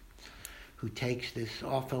tzaddikas who takes this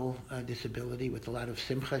awful disability with a lot of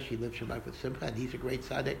simcha. She lives her life with simcha, and he's a great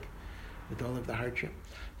tzaddik with all of the hardship.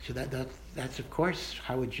 So that's of course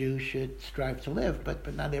how a Jew should strive to live,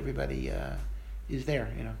 but not everybody is there.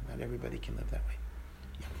 Not everybody can live that way.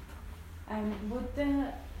 Yeah. Would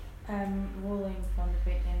the ruling from the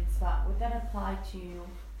Beit Din Tzvat, would that apply to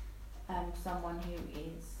someone who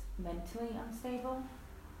is mentally unstable?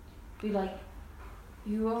 Be like,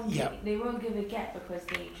 they won't give a get because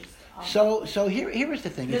they just. So here is the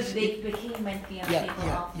thing. Because they became mentally unstable.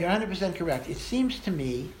 Yeah, you're 100% correct. It seems to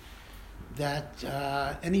me that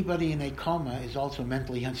anybody in a coma is also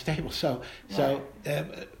mentally unstable.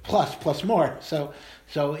 Plus more. So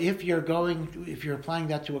if you're applying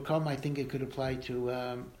that to a coma, I think it could apply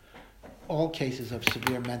to all cases of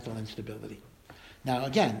severe mental instability. Now,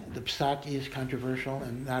 again, the psak is controversial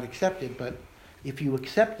and not accepted, but if you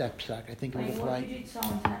accept that psak, I think it would apply. What if you do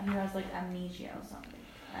someone who has amnesia or something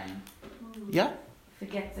and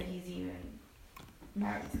forgets that he's even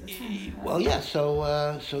married to this person? Well, yeah.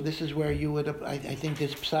 So this is where you would. I think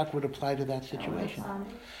this psak would apply to that situation.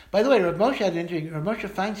 By the way, Rav Moshe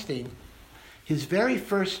Feinstein, his very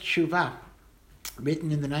first shuvah,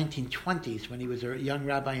 written in the 1920s when he was a young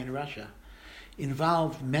rabbi in Russia,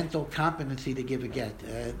 involved mental competency to give a get.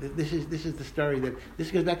 This is the story that this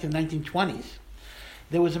goes back to the 1920s.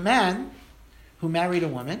 There was a man who married a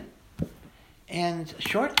woman, and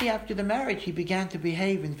shortly after the marriage, he began to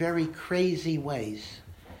behave in very crazy ways.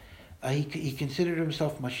 He considered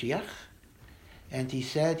himself Mashiach, and he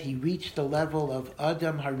said he reached the level of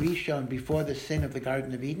Adam Harishon before the sin of the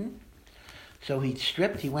Garden of Eden. So he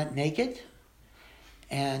stripped, he went naked,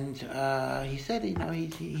 and he said,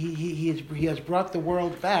 he has brought the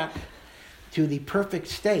world back to the perfect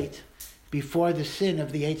state before the sin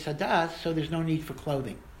of the Eitz Hadas, so there's no need for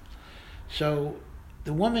clothing. So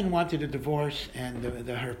the woman wanted a divorce, and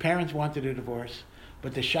her parents wanted a divorce,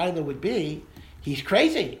 but the shaila would be, he's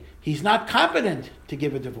crazy. He's not competent to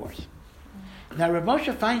give a divorce. Now, Rav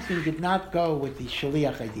Moshe Feinstein did not go with the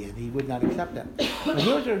shaliach idea. He would not accept that. But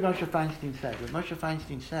here's what Rav Moshe Feinstein said. Rav Moshe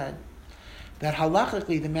Feinstein said that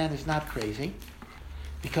halachically the man is not crazy,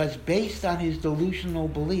 because based on his delusional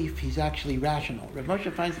belief, he's actually rational. Rav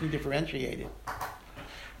Moshe Feinstein differentiated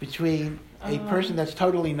between a person that's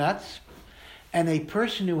totally nuts and a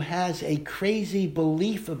person who has a crazy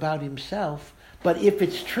belief about himself, but if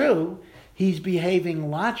it's true, he's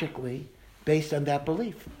behaving logically based on that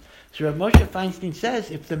belief. So Rav Moshe Feinstein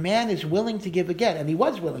says if the man is willing to give a get, and he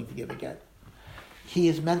was willing to give a get, he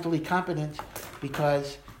is mentally competent,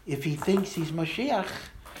 because if he thinks he's Mashiach,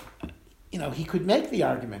 he could make the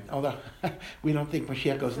argument, although we don't think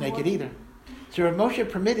Mashiach goes naked either. So Rav Moshe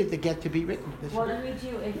permitted the get to be written. What do we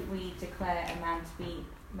do if we declare a man to be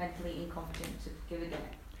mentally incompetent to give a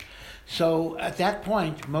get? So at that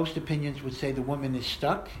point, most opinions would say the woman is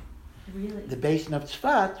stuck. Really? The Beis Din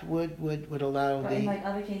Tzvat would allow but in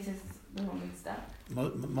other cases, the woman's stuck?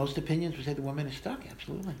 Most opinions would say the woman is stuck,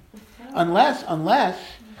 absolutely. Unless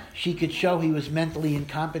she could show he was mentally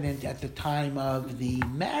incompetent at the time of the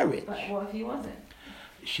marriage. But what if he wasn't?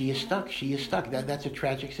 She is stuck. That's a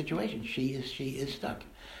tragic situation. She is stuck.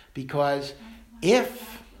 Because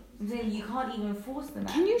if... Then you can't even force the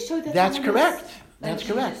man. Can you show that? That's correct. That's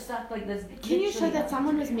correct. Can you show that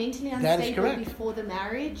someone was mentally unstable before the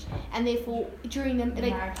marriage, and therefore during the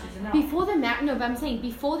marriage is enough? Before the marriage? No, but I'm saying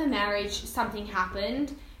before the marriage something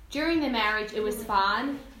happened. During the marriage it was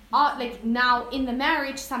fine. Now in the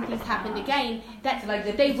marriage something's happened again. That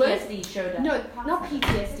the PTSD showed up. No, not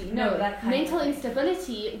PTSD. No, that mental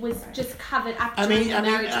instability was just covered up. First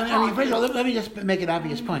of all, let me just make an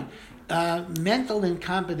obvious point. Mental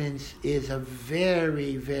incompetence is a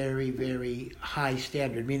very, very, very high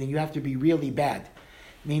standard, meaning you have to be really bad.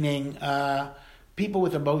 Meaning people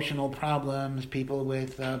with emotional problems, people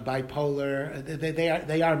with bipolar,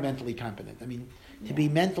 they are mentally competent. To be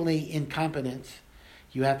mentally incompetent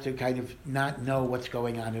You have to kind of not know what's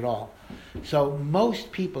going on at all. So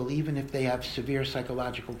most people, even if they have severe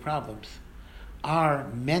psychological problems, are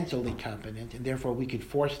mentally competent, and therefore we could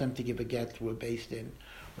force them to give a get through a beis din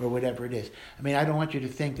or whatever it is. I mean, I don't want you to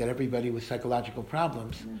think that everybody with psychological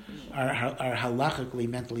problems are halachically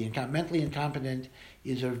mentally incompetent. Mentally incompetent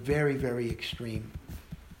is a very, very extreme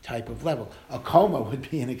type of level. A coma would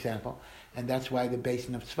be an example, and that's why the beis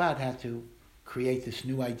din of Tzfat had to create this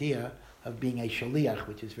new idea of being a shaliach,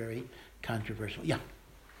 which is very controversial. Yeah?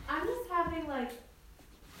 I'm just having,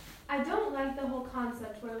 I don't like the whole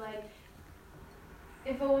concept where,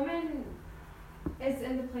 if a woman is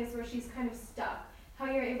in the place where she's kind of stuck, how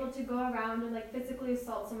you're able to go around and physically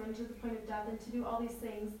assault someone to the point of death and to do all these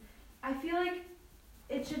things. I feel like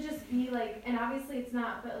it should just be and obviously it's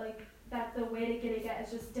not, but that the way to get a get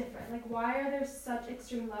is just different. Why are there such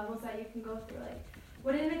extreme levels that you can go through?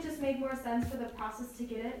 Wouldn't it just make more sense for the process to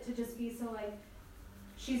get it to just be so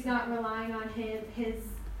she's not relying on his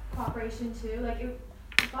cooperation too? It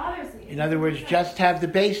bothers me. In other words, just have the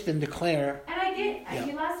beis din declare. And I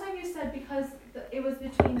get, last time you said because it was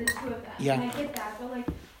between the two of them. Yeah. And I get that, but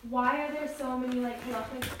why are there so many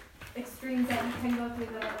halachic extremes that you can go through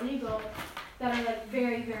that are legal that are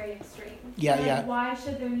very, very extreme? Yeah. Why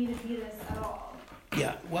should there need to be this at all?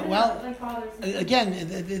 Yeah. Well, bothers me. Again,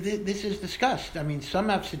 this is discussed. I mean, some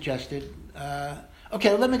have suggested.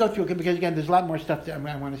 Okay, let me go through it because again, there's a lot more stuff that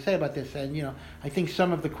I want to say about this, and I think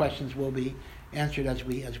some of the questions will be answered as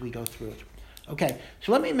we go through it. Okay,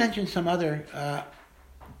 so let me mention some other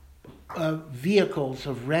vehicles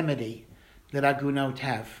of remedy that agunot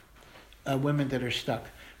have, women that are stuck.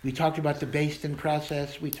 We talked about the beis din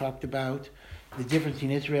process. We talked about the difference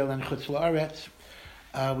in Israel and Chutz La'aretz.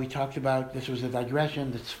 We talked about, this was a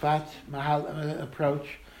digression, the tzfat mahal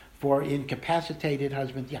approach for incapacitated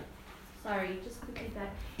husbands. Yeah. Sorry, just quickly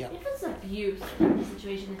that. Yeah. If it's abuse, the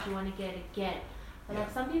situation that you want to get,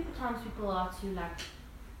 but sometimes people are too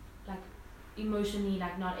emotionally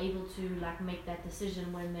not able to make that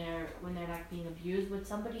decision when they're being abused. Would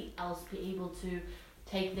somebody else be able to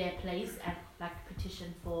take their place and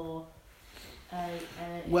petition for?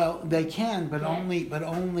 Well, they can, but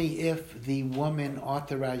only if the woman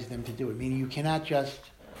authorized them to do it. Meaning, you cannot just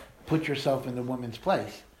put yourself in the woman's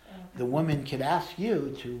place. Okay. The woman could ask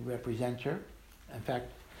you to represent her. In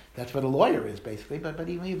fact, that's what a lawyer is basically. But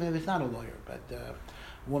even if it's not a lawyer, but a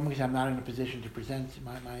woman, because I'm not in a position to present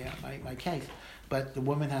my case. But the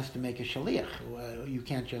woman has to make a shaliach. You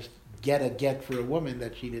can't just get a get for a woman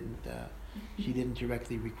that she didn't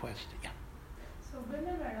directly request. Yeah. So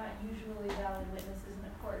women are not usually valid witnesses in a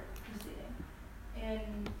court proceeding.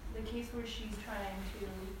 In the case where she's trying to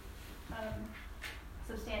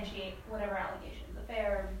substantiate whatever allegations,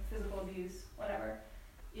 affair, physical abuse, whatever,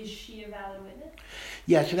 is she a valid witness?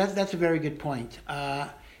 Yeah, so that's a very good point.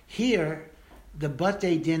 Here, the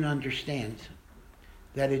Batei Din understand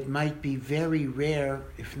that it might be very rare,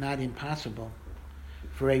 if not impossible,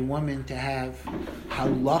 for a woman to have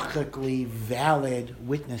halachically valid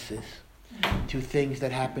witnesses to things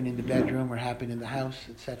that happen in the bedroom or happen in the house,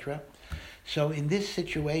 etc. So in this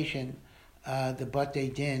situation, the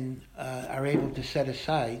Batei Din are able to set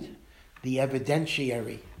aside the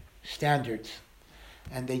evidentiary standards,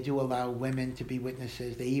 and they do allow women to be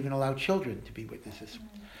witnesses. They even allow children to be witnesses.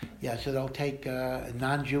 Yeah, so they'll take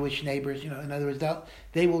non-Jewish neighbors. In other words,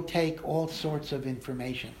 they will take all sorts of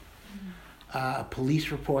information. Police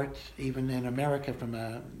reports, even in America, from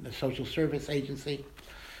a social service agency.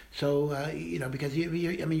 So, because you're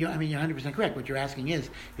 100% correct. What you're asking is,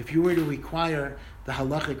 if you were to require the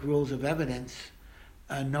halachic rules of evidence,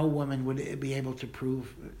 no woman would be able to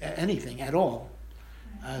prove anything at all.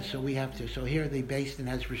 So we have to. So here the beis din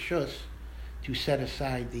has rishus to set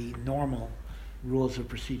aside the normal rules of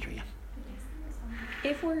procedure. Yeah.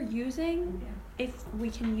 If we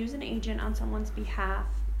can use an agent on someone's behalf,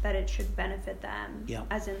 that it should benefit them,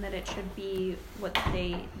 as in that it should be what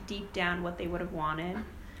they would have wanted.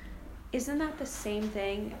 Isn't that the same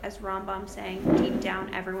thing as Rambam saying deep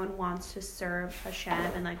down everyone wants to serve Hashem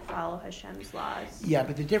and follow Hashem's laws? Yeah,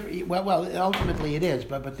 but the difference, well, ultimately it is,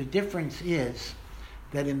 but the difference is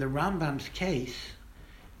that in the Rambam's case,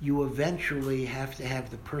 you eventually have to have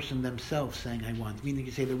the person themselves saying, I want. Meaning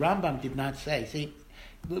you say, the Rambam did not say, see,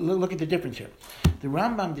 look at the difference here. The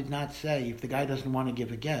Rambam did not say, if the guy doesn't want to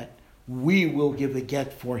give a get, we will give a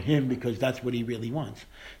get for him because that's what he really wants.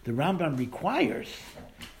 The Rambam requires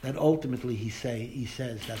that ultimately he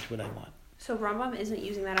says, that's what I want. So Rambam isn't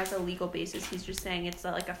using that as a legal basis. He's just saying it's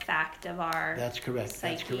a fact of our That's correct.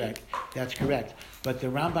 psyche. That's correct. But the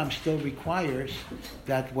Rambam still requires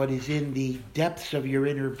that what is in the depths of your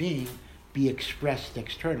inner being be expressed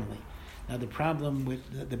externally. Now the problem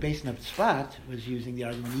with the Beis Din of Tzfat was using the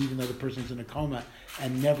argument even though the person's in a coma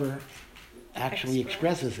and never actually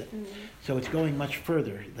expresses it. So it's going much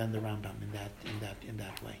further than the Rambam in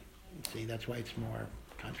that way. See, that's why it's more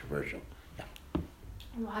controversial. Yeah.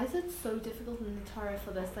 Why is it so difficult in the Torah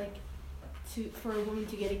for this, for a woman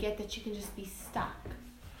to get a get that she can just be stuck?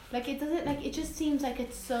 It just seems like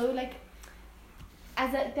it's so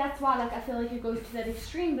that's why I feel like it goes to that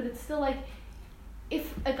extreme, but it's still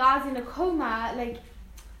if a guy's in a coma,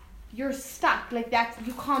 you're stuck, that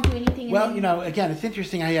you can't do anything. Well, again, it's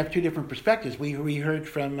interesting. I have two different perspectives. We heard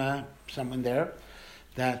from someone there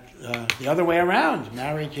that the other way around,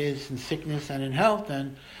 marriage is in sickness and in health,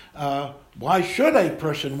 and why should a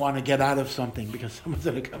person want to get out of something because someone's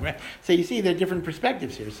going to come around? So you see, there are different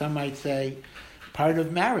perspectives here. Some might say part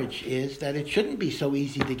of marriage is that it shouldn't be so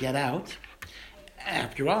easy to get out.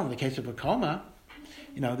 After all, in the case of a coma,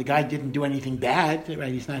 the guy didn't do anything bad,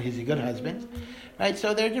 right? He's a good husband, right?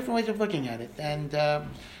 So there are different ways of looking at it. And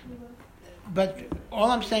but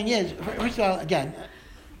all I'm saying is, first of all, again,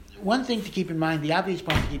 one thing to keep in mind, the obvious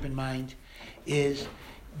point to keep in mind is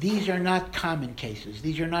these are not common cases.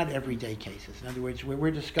 These are not everyday cases. In other words,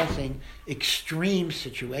 we're discussing extreme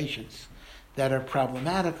situations that are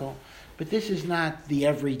problematical, but this is not the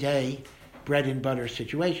everyday bread and butter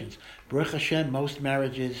situations. Baruch Hashem, most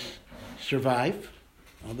marriages survive,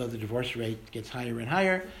 although the divorce rate gets higher and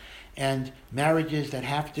higher, and marriages that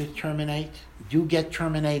have to terminate do get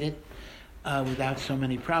terminated without so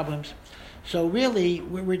many problems. So really,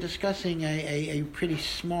 we're discussing a pretty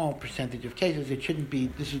small percentage of cases. It shouldn't be,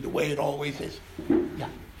 this is the way it always is. Yeah.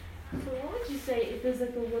 So what would you say if there's a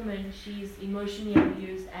woman, she's emotionally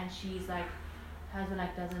abused and she's husband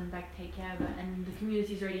doesn't take care of her and the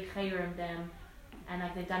community's already chayrim them and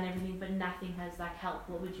they've done everything but nothing has helped,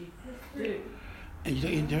 what would you do?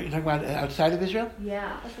 You're talking about outside of Israel?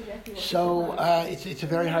 Yeah, that's exactly what. So it's a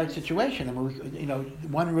very hard situation. I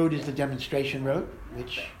mean, one route is the demonstration route,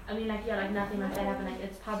 which. I mean, nothing like that happened.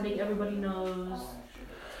 It's public, everybody knows.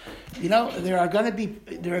 There are going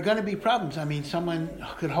to be problems. I mean, someone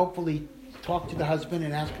could hopefully talk to the husband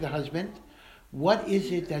and ask the husband, what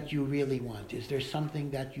is it that you really want? Is there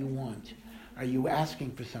something that you want? Are you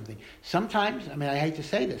asking for something? Sometimes, I hate to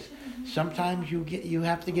say this, sometimes you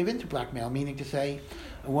have to give in to blackmail, meaning to say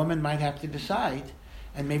a woman might have to decide,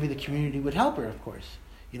 and maybe the community would help her, of course.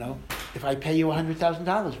 If I pay you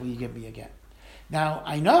 $100,000, will you give me a get? Now,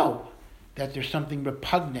 I know that there's something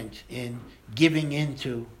repugnant in giving in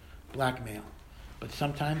to blackmail, but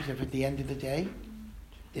sometimes if at the end of the day,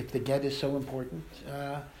 if the get is so important,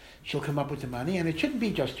 she'll come up with the money, and it shouldn't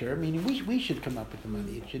be just her, meaning we should come up with the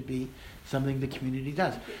money. It should be something the community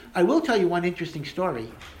does. I will tell you one interesting story.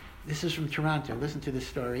 This is from Toronto. Listen to this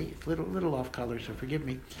story. It's a little off color, so forgive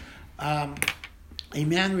me. A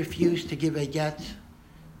man refused to give a get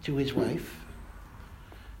to his wife,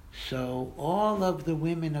 so all of the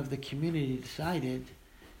women of the community decided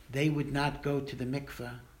they would not go to the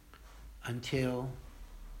mikveh until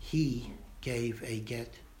he gave a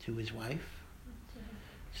get to his wife.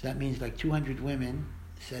 So that means 200 women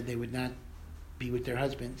said they would not be with their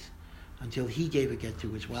husbands until he gave a get to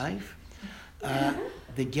his wife.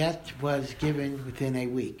 The get was given within a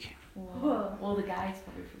week. Whoa. All the guys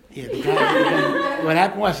probably. Yeah, the guys, what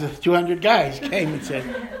happened was the 200 guys came and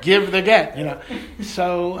said, "Give the get,"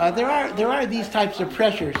 So there are these types of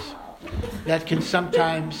pressures that can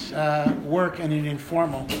sometimes work on an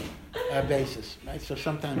informal basis, right? So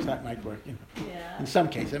sometimes that might work, Yeah. In some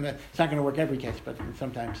cases, it's not going to work every case, but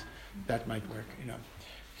sometimes that might work,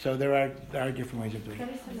 So there are different ways of doing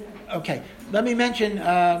it. Okay, let me mention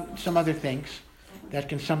some other things that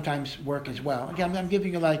can sometimes work as well. Again, I'm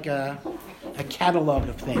giving you a catalog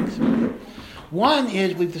of things. One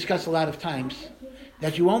is, we've discussed a lot of times,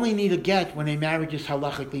 that you only need a get when a marriage is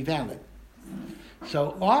halachically valid.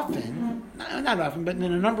 So often, not often, but in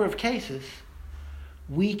a number of cases,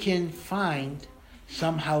 we can find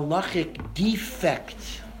some halachic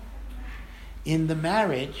defect in the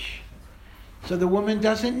marriage, so the woman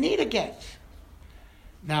doesn't need a get.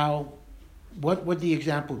 Now, what would the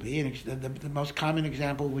example be? And the most common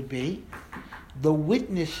example would be the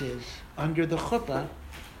witnesses under the chuppah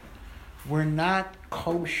were not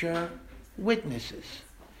kosher witnesses.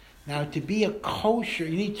 Now, to be a kosher,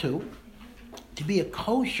 you need two. To be a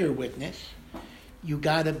kosher witness, you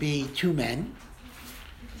got to be two men.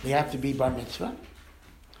 They have to be bar mitzvah.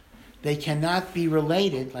 They cannot be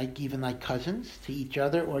related, even like cousins, to each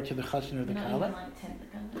other or to the chassan or the kala.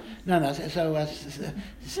 No.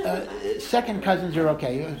 So second cousins are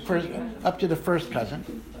okay. First, up to the first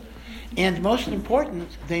cousin, and most important,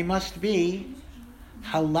 they must be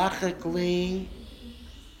halachically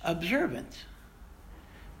observant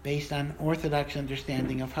based on Orthodox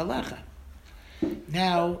understanding of halacha.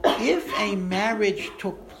 Now, if a marriage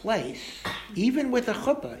took place, even with a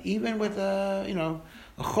chuppah, even with a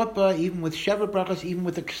chuppah, even with sheva brachas, even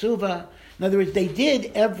with a ksuva, in other words, they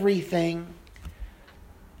did everything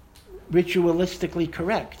ritualistically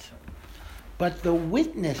correct, but the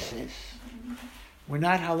witnesses were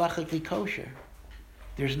not halachically kosher,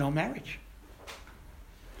 there's no marriage.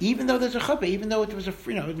 Even though there's a chuppah, even though it was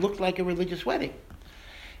it looked like a religious wedding.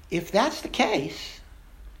 If that's the case,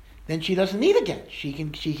 then she doesn't need a get. She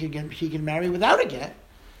can marry without a get,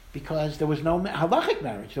 because there was no halachic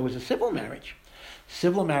marriage. There was a civil marriage.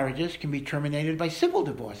 Civil marriages can be terminated by civil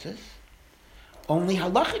divorces. Only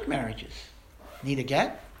halachic marriages need a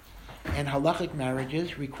get, and halachic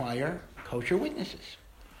marriages require kosher witnesses.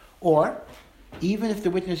 Or, even if the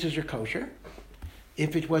witnesses are kosher,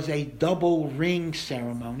 if it was a double ring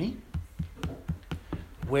ceremony,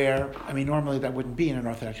 where, normally that wouldn't be in an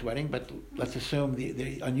Orthodox wedding, but let's assume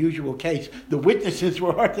the unusual case, the witnesses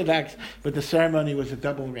were Orthodox, but the ceremony was a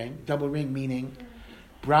double ring. Double ring meaning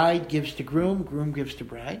bride gives to groom, groom gives to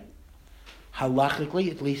bride. Halachically,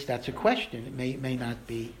 at least that's a question. It may not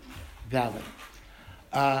be valid.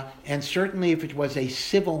 And certainly if it was a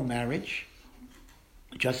civil marriage,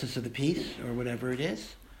 justice of the peace, or whatever it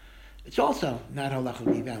is, it's also not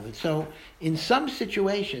halachically valid. So in some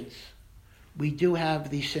situations, we do have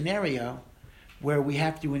the scenario where we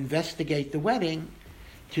have to investigate the wedding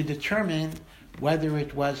to determine whether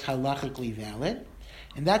it was halachically valid.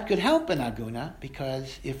 And that could help an aguna,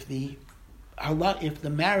 because if the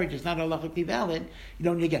marriage is not halachically valid, you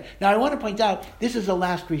don't need to get. Now, I want to point out, this is a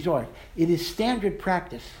last resort. It is standard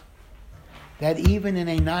practice that even in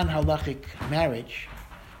a non-halachic marriage,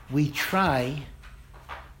 we try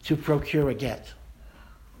to procure a get.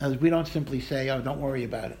 Now, we don't simply say, oh, don't worry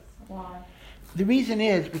about it. Why? The reason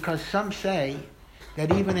is because some say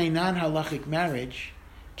that even a non-halachic marriage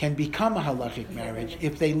can become a halachic marriage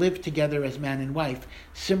if they live together as man and wife,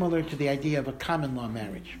 similar to the idea of a common law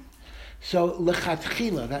marriage. So,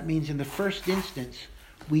 lechatchila, that means in the first instance,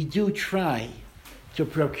 we do try to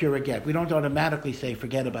procure a get. We don't automatically say,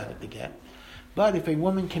 forget about it, the get. But if a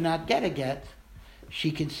woman cannot get a get, she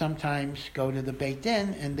can sometimes go to the Beit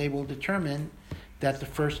Din, and they will determine that the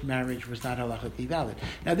first marriage was not halachically valid.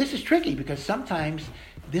 Now, this is tricky, because sometimes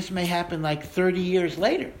this may happen like 30 years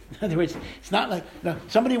later. In other words, it's not like,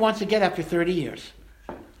 somebody wants to get after 30 years.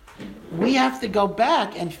 We have to go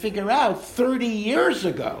back and figure out 30 years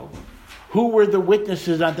ago who were the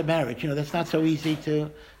witnesses on the marriage. That's not so easy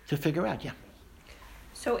to figure out. Yeah.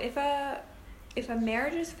 So if a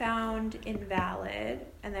marriage is found invalid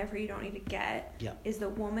and therefore you don't need to get, is the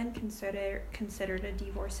woman considered a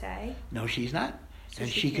divorcee? No, she's not. So and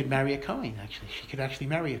she could marry a Kohen, actually. She could actually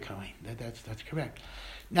marry a Kohen. That's correct.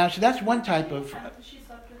 Now, so that's one type of... She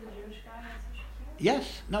slept with a Jewish guy, that's what she can't?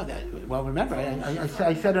 Yes. No, remember,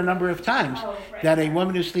 I said a number of times that a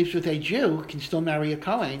woman who sleeps with a Jew can still marry a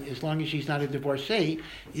Kohen as long as she's not a divorcee.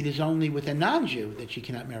 It is only with a non-Jew that she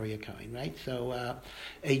cannot marry a Kohen, right? So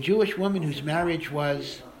a Jewish woman whose marriage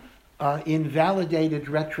was invalidated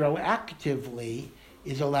retroactively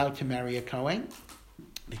is allowed to marry a Kohen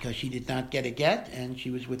because she did not get a get and she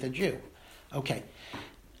was with a Jew. Okay.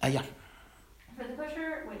 Yeah. For the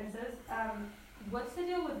kosher witnesses, what's the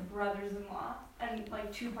deal with brothers-in-law? And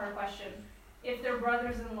two-part question: if they're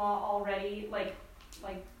brothers-in-law already, like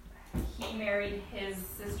he married his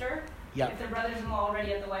sister. Yeah. If they're brothers-in-law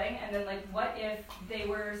already at the wedding, and then what if they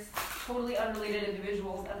were totally unrelated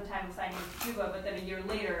individuals at the time of signing the ketubah, but then a year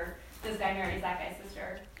later this guy marries that guy's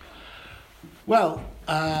sister? Well,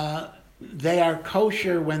 they are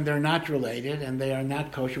kosher when they're not related, and they are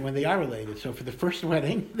not kosher when they are related. So for the first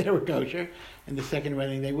wedding, they were kosher, and the second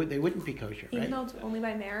wedding, they wouldn't be kosher, right? Even though it's only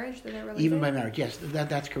by marriage that they're related? Even by marriage, yes.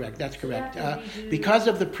 That's correct. That's correct. Because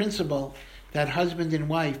of the principle that husband and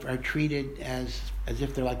wife are treated as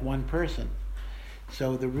if they're like one person.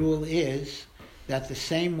 So the rule is that the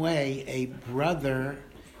same way a brother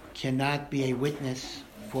cannot be a witness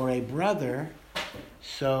for a brother,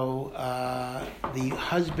 so the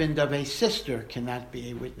husband of a sister cannot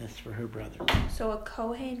be a witness for her brother. So a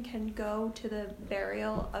Kohen can go to the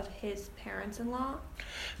burial of his parents-in-law?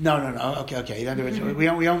 No. Okay. In other words,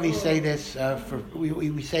 we only say this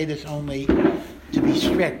we say this only to be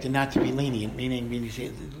strict and not to be lenient. Meaning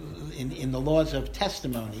in the laws of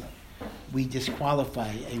testimony, we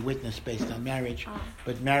disqualify a witness based on marriage,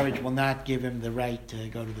 but marriage will not give him the right to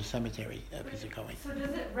go to the cemetery if he's a Kohen. So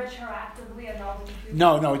does it retroactively annul the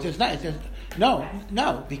ketubah? No, it does not.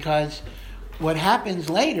 No, because what happens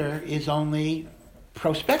later is only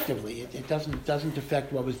prospectively. It doesn't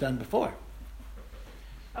affect what was done before.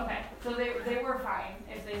 So they were fine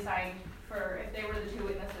if they signed if they were the two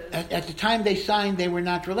witnesses. At the time they signed, they were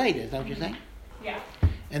not related. Is that what you're saying? Yeah.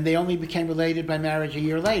 And they only became related by marriage a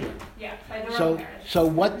year later. Yeah, by their own marriage. So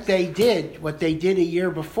what they did a year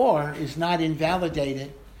before is not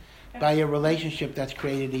invalidated by a relationship that's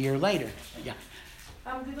created a year later. Yeah.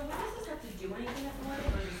 Do the witnesses have to do anything at the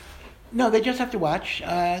wedding? No, they just have to watch.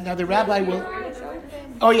 Now the rabbi will.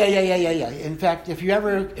 Oh yeah. In fact, if you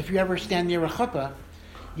ever stand near a chuppah,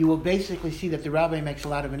 you will basically see that the rabbi makes a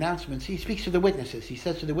lot of announcements. He speaks to the witnesses. He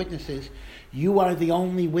says to the witnesses, "You are the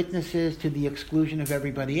only witnesses to the exclusion of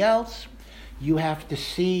everybody else. You have to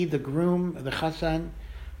see the groom, the chassan,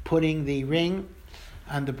 putting the ring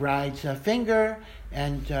on the bride's finger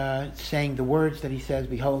and saying the words that he says,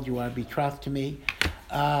 'Behold, you are betrothed to me.'"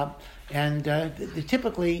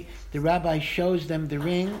 Typically, the rabbi shows them the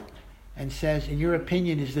ring and says, "In your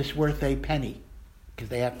opinion, is this worth a penny?" Because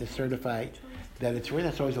they have to certify that it's worth.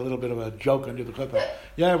 That's always a little bit of a joke under the clip.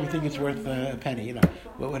 Yeah, we think it's worth a penny,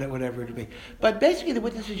 whatever it be. But basically, the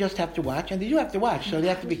witnesses just have to watch, and they do have to watch. So they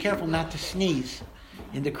have to be careful not to sneeze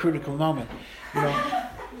in the critical moment,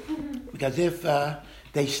 because if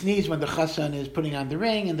they sneeze when the chassan is putting on the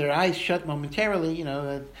ring and their eyes shut momentarily,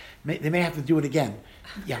 they may have to do it again.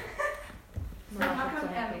 Yeah. So how come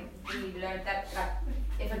we learned that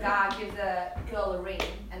if a guy gives a girl a ring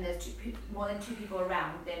and there's more than two people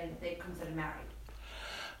around, then they consider married?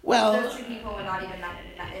 Well, those two people were not even.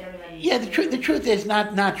 They don't even. Yeah, the truth is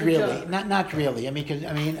not really, not really.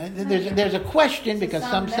 There's a question because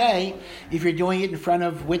some say if you're doing it in front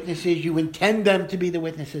of witnesses, you intend them to be the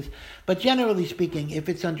witnesses. But generally speaking, if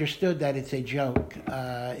it's understood that it's a joke,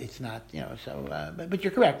 it's not. But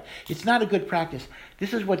you're correct. It's not a good practice.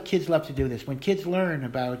 This is what kids love to do. This when kids learn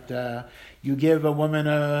about you give a woman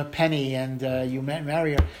a penny and you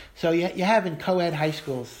marry her. So you have in co-ed high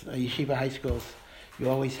schools, yeshiva high schools. You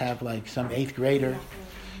always have like some 8th grader,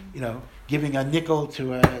 giving a nickel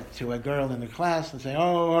to a girl in the class and saying,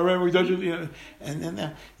 "Oh, all right, we don't,"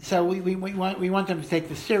 so we want them to take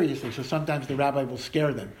this seriously. So sometimes the rabbi will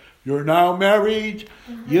scare them. You're now married.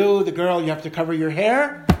 Mm-hmm. You, the girl, you have to cover your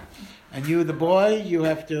hair, and you, the boy, you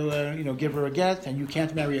have to give her a get, and you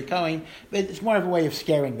can't marry a Kohen. But it's more of a way of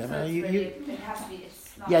scaring them. So it has to be.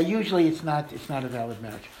 Usually it's not a valid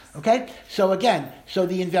marriage. Okay? So again,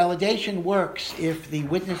 the invalidation works if the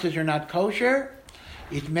witnesses are not kosher.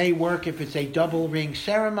 It may work if it's a double ring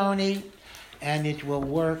ceremony, and it will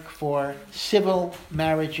work for civil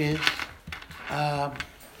marriages.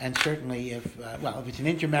 And certainly if it's an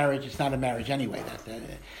intermarriage, it's not a marriage anyway.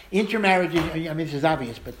 Intermarriage, this is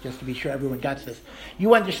obvious, but just to be sure everyone gets this.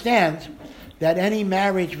 You understand that any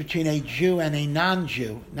marriage between a Jew and a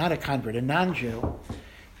non-Jew, not a convert, a non-Jew,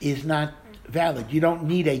 is not valid. You don't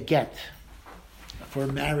need a get for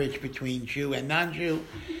marriage between Jew and non-Jew.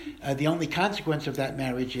 The only consequence of that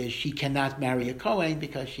marriage is she cannot marry a Kohen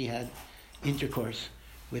because she had intercourse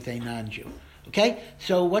with a non-Jew. Okay?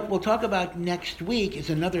 So what we'll talk about next week is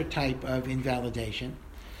another type of invalidation,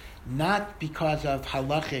 not because of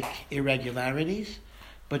halachic irregularities,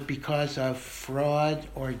 but because of fraud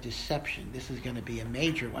or deception. This is going to be a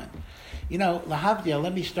major one. Lahavdil,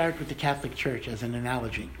 let me start with the Catholic Church as an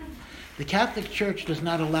analogy. The Catholic Church does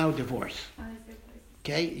not allow divorce.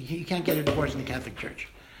 Okay? You can't get a divorce in the Catholic Church.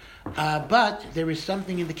 But there is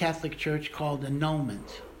something in the Catholic Church called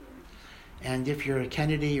annulment. And if you're a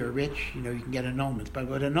Kennedy or rich, you can get annulments. But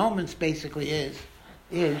what annulments basically is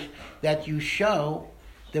that you show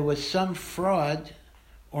there was some fraud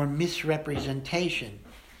or misrepresentation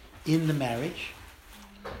in the marriage,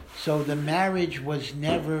 so the marriage was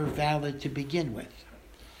never valid to begin with.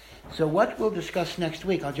 So what we'll discuss next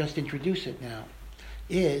week, I'll just introduce it now,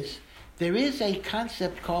 is there is a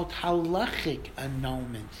concept called halachic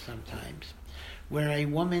annulment sometimes, where a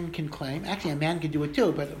woman can claim, actually a man can do it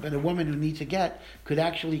too, but a woman who needs a get could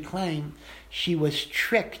actually claim she was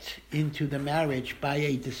tricked into the marriage by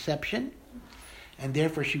a deception, and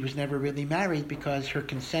therefore she was never really married because her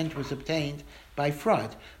consent was obtained by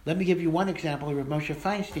fraud. Let me give you one example Rav Moshe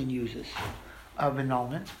Feinstein uses of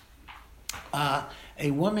annulment.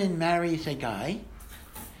 A woman marries a guy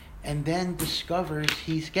and then discovers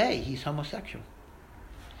he's gay, he's homosexual.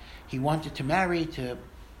 He wanted to marry to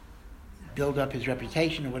build up his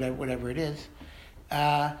reputation or whatever it is.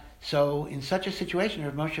 So in such a situation,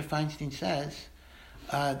 Rav Moshe Feinstein says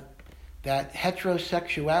that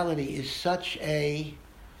heterosexuality is such a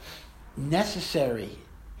necessary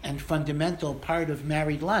and fundamental part of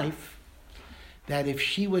married life that if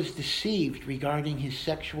she was deceived regarding his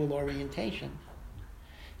sexual orientation,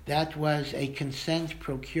 that was a consent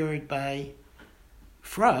procured by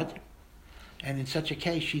fraud, and in such a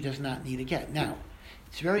case she does not need a get. Now,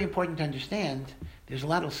 it's very important to understand there's a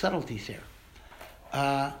lot of subtleties here.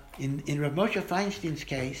 In Rav Moshe Feinstein's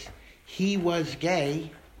case, he was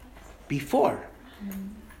gay before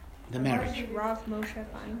the marriage. Rav Moshe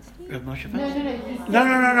Feinstein? Rav Moshe Feinstein? No.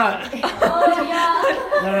 No.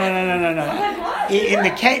 Oh yeah. No. In the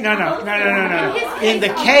case, no. In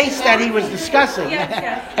the case that he was discussing.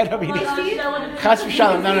 Chas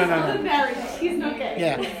v'shalom. No. He's not gay.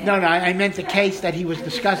 Yeah. No. I meant the case that he was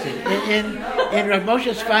discussing. In Rav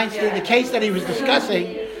Moshe Feinstein, the case that he was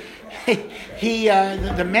discussing,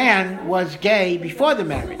 the man was gay before the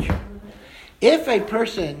marriage. If a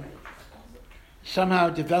person somehow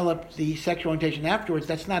developed the sexual orientation afterwards,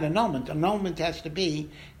 that's not annulment. Annulment has to be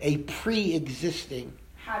a pre-existing.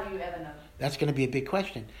 How do you ever know? That's going to be a big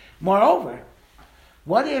question. Moreover,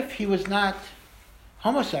 what if he was not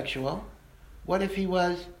homosexual? What if he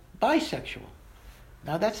was bisexual?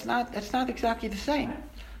 Now that's not exactly the same,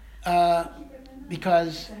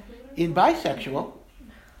 because in bisexual,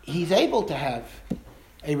 he's able to have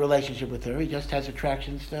a relationship with her. He just has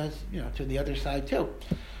attractions to the other side too.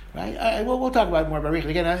 Right? We'll talk about it more about Rachel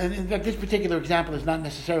again. In fact, this particular example is not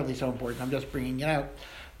necessarily so important. I'm just bringing it out.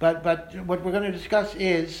 But what we're going to discuss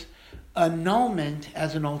is annulment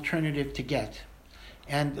as an alternative to get.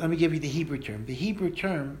 And let me give you the Hebrew term. The Hebrew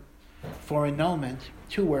term for annulment,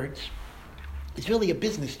 2 words, it's really a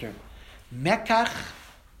business term. Mekach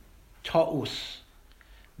ta'us.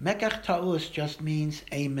 Mekach ta'us just means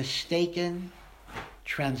a mistaken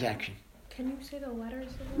transaction. Can you say the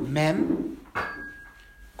letters again? Mem,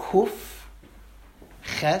 Kuf,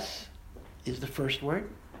 Ches is the first word.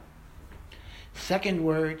 Second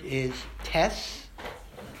word is Tes,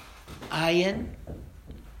 Ayin,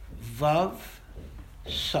 Vav,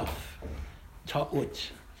 Saf,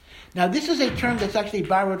 Ta'ut. Now this is a term that's actually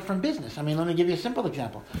borrowed from business. Let me give you a simple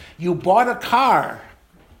example. You bought a car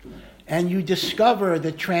and you discover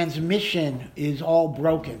the transmission is all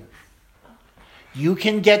broken. You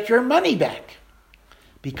can get your money back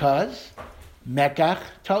because Mekach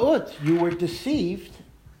ta'ut, you were deceived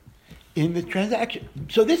in the transaction.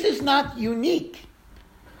 So this is not unique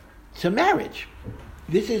to marriage.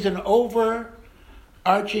 This is an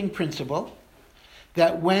overarching principle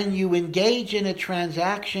that when you engage in a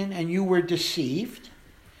transaction and you were deceived,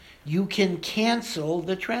 you can cancel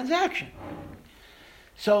the transaction.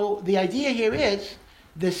 So the idea here is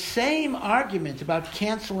the same argument about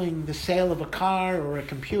canceling the sale of a car or a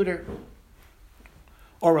computer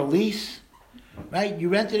or a lease. Right? You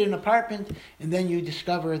rented an apartment and then you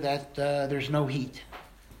discover that there's no heat.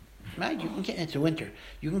 Right? It's a winter.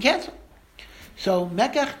 You can cancel. So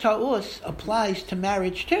Mekach Ta'us applies to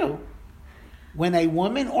marriage too. When a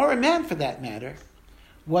woman, or a man for that matter,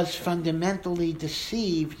 was fundamentally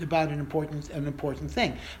deceived about an important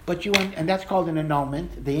thing. And that's called an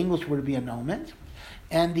annulment. The English word would be annulment.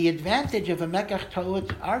 And the advantage of a Mekach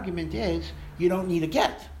Ta'ut argument is you don't need a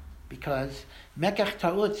get, because Mekach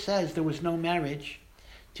Ta'ut says there was no marriage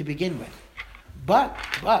to begin with. But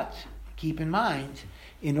keep in mind,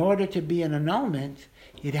 in order to be an annulment,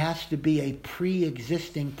 it has to be a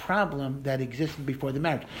pre-existing problem that existed before the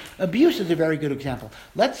marriage. Abuse is a very good example.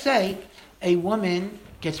 Let's say a woman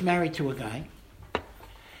gets married to a guy,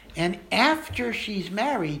 and after she's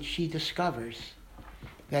married, she discovers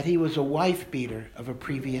that he was a wife beater of a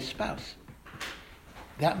previous spouse.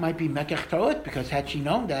 That might be Mekach Ta'ut, because had she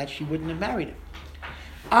known that, she wouldn't have married him.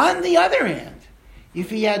 On the other hand,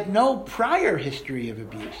 if he had no prior history of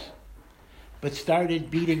abuse, but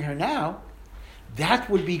started beating her now, that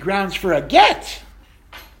would be grounds for a get.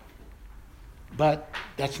 But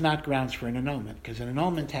that's not grounds for an annulment, because an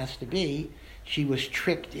annulment has to be she was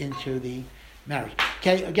tricked into the marriage.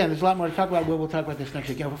 Okay, again, there's a lot more to talk about. We'll talk about this next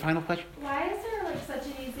week. You have a final question? Why is there such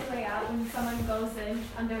an easy way out when someone goes in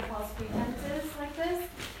under false pretenses like this,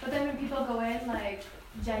 but then when people go in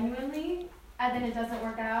genuinely and then it doesn't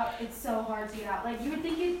work out, it's so hard to get out? You would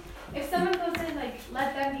think if someone goes in,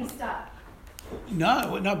 let them be stuck.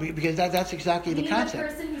 No, because that's exactly the concept.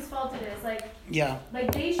 The person whose fault it is, yeah.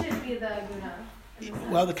 They should be the guna.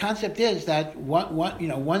 Well, the concept is that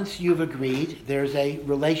once you've agreed, there's a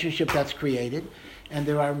relationship that's created, and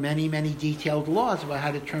there are many, many detailed laws about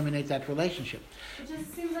how to terminate that relationship. It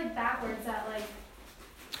just seems backwards that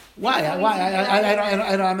Why?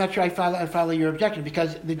 I'm not sure I follow your objection,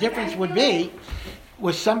 because the difference would be,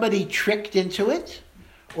 was somebody tricked into it,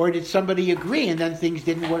 or did somebody agree and then things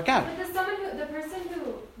didn't work out? But the person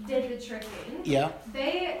who did the tricking, yeah,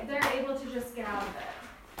 they're able to just get out of it.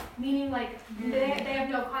 Meaning, they have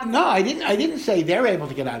no conflict. No, I didn't say they're able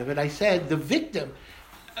to get out of it. I said the victim.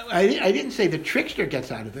 I didn't say the trickster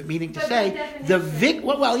gets out of it, meaning to say the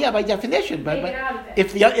by definition, but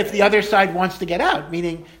if the other side wants to get out,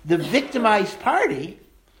 meaning the victimized party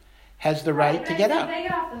has the right to get out. They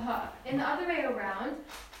get off the hook. In the other way around,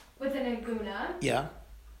 with an aguna,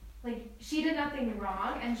 like she did nothing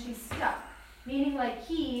wrong and she's stuck, meaning like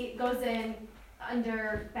he goes in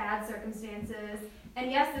under bad circumstances. And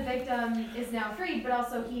yes, the victim is now freed, but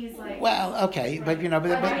also he's like. Well, okay, but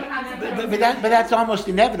that's almost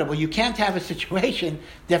inevitable. You can't have a situation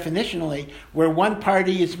definitionally where one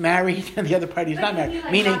party is married and the other party is not married.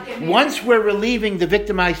 Meaning, once we're relieving the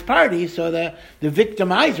victimized party, so the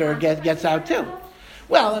victimizer gets out too.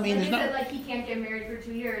 Well, I mean, there's no. Like he can't get married for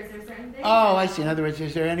 2 years or certain things. Oh, I see. In other words,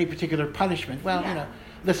 is there any particular punishment? Well,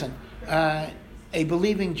 listen. A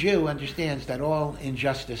believing Jew understands that all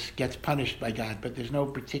injustice gets punished by God, but there's no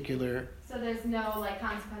particular. So there's no like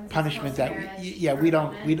consequences. Punishment that we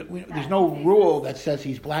don't. There's no rule that says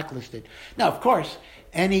he's blacklisted. Now, of course,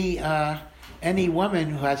 any woman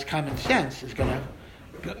who has common sense is going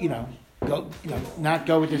to, not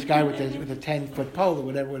go with this guy with a 10-foot pole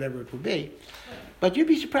or whatever it would be. But you'd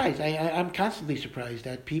be surprised. I'm constantly surprised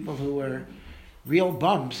at people who are real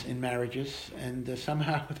bums in marriages, and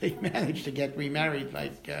somehow they manage to get remarried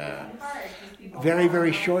very,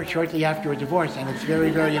 very shortly after a divorce, and it's very,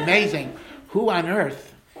 very amazing. Who on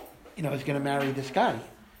earth, is going to marry this guy?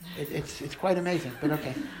 It's quite amazing. But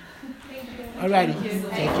okay. All righty. Take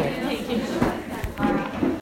care.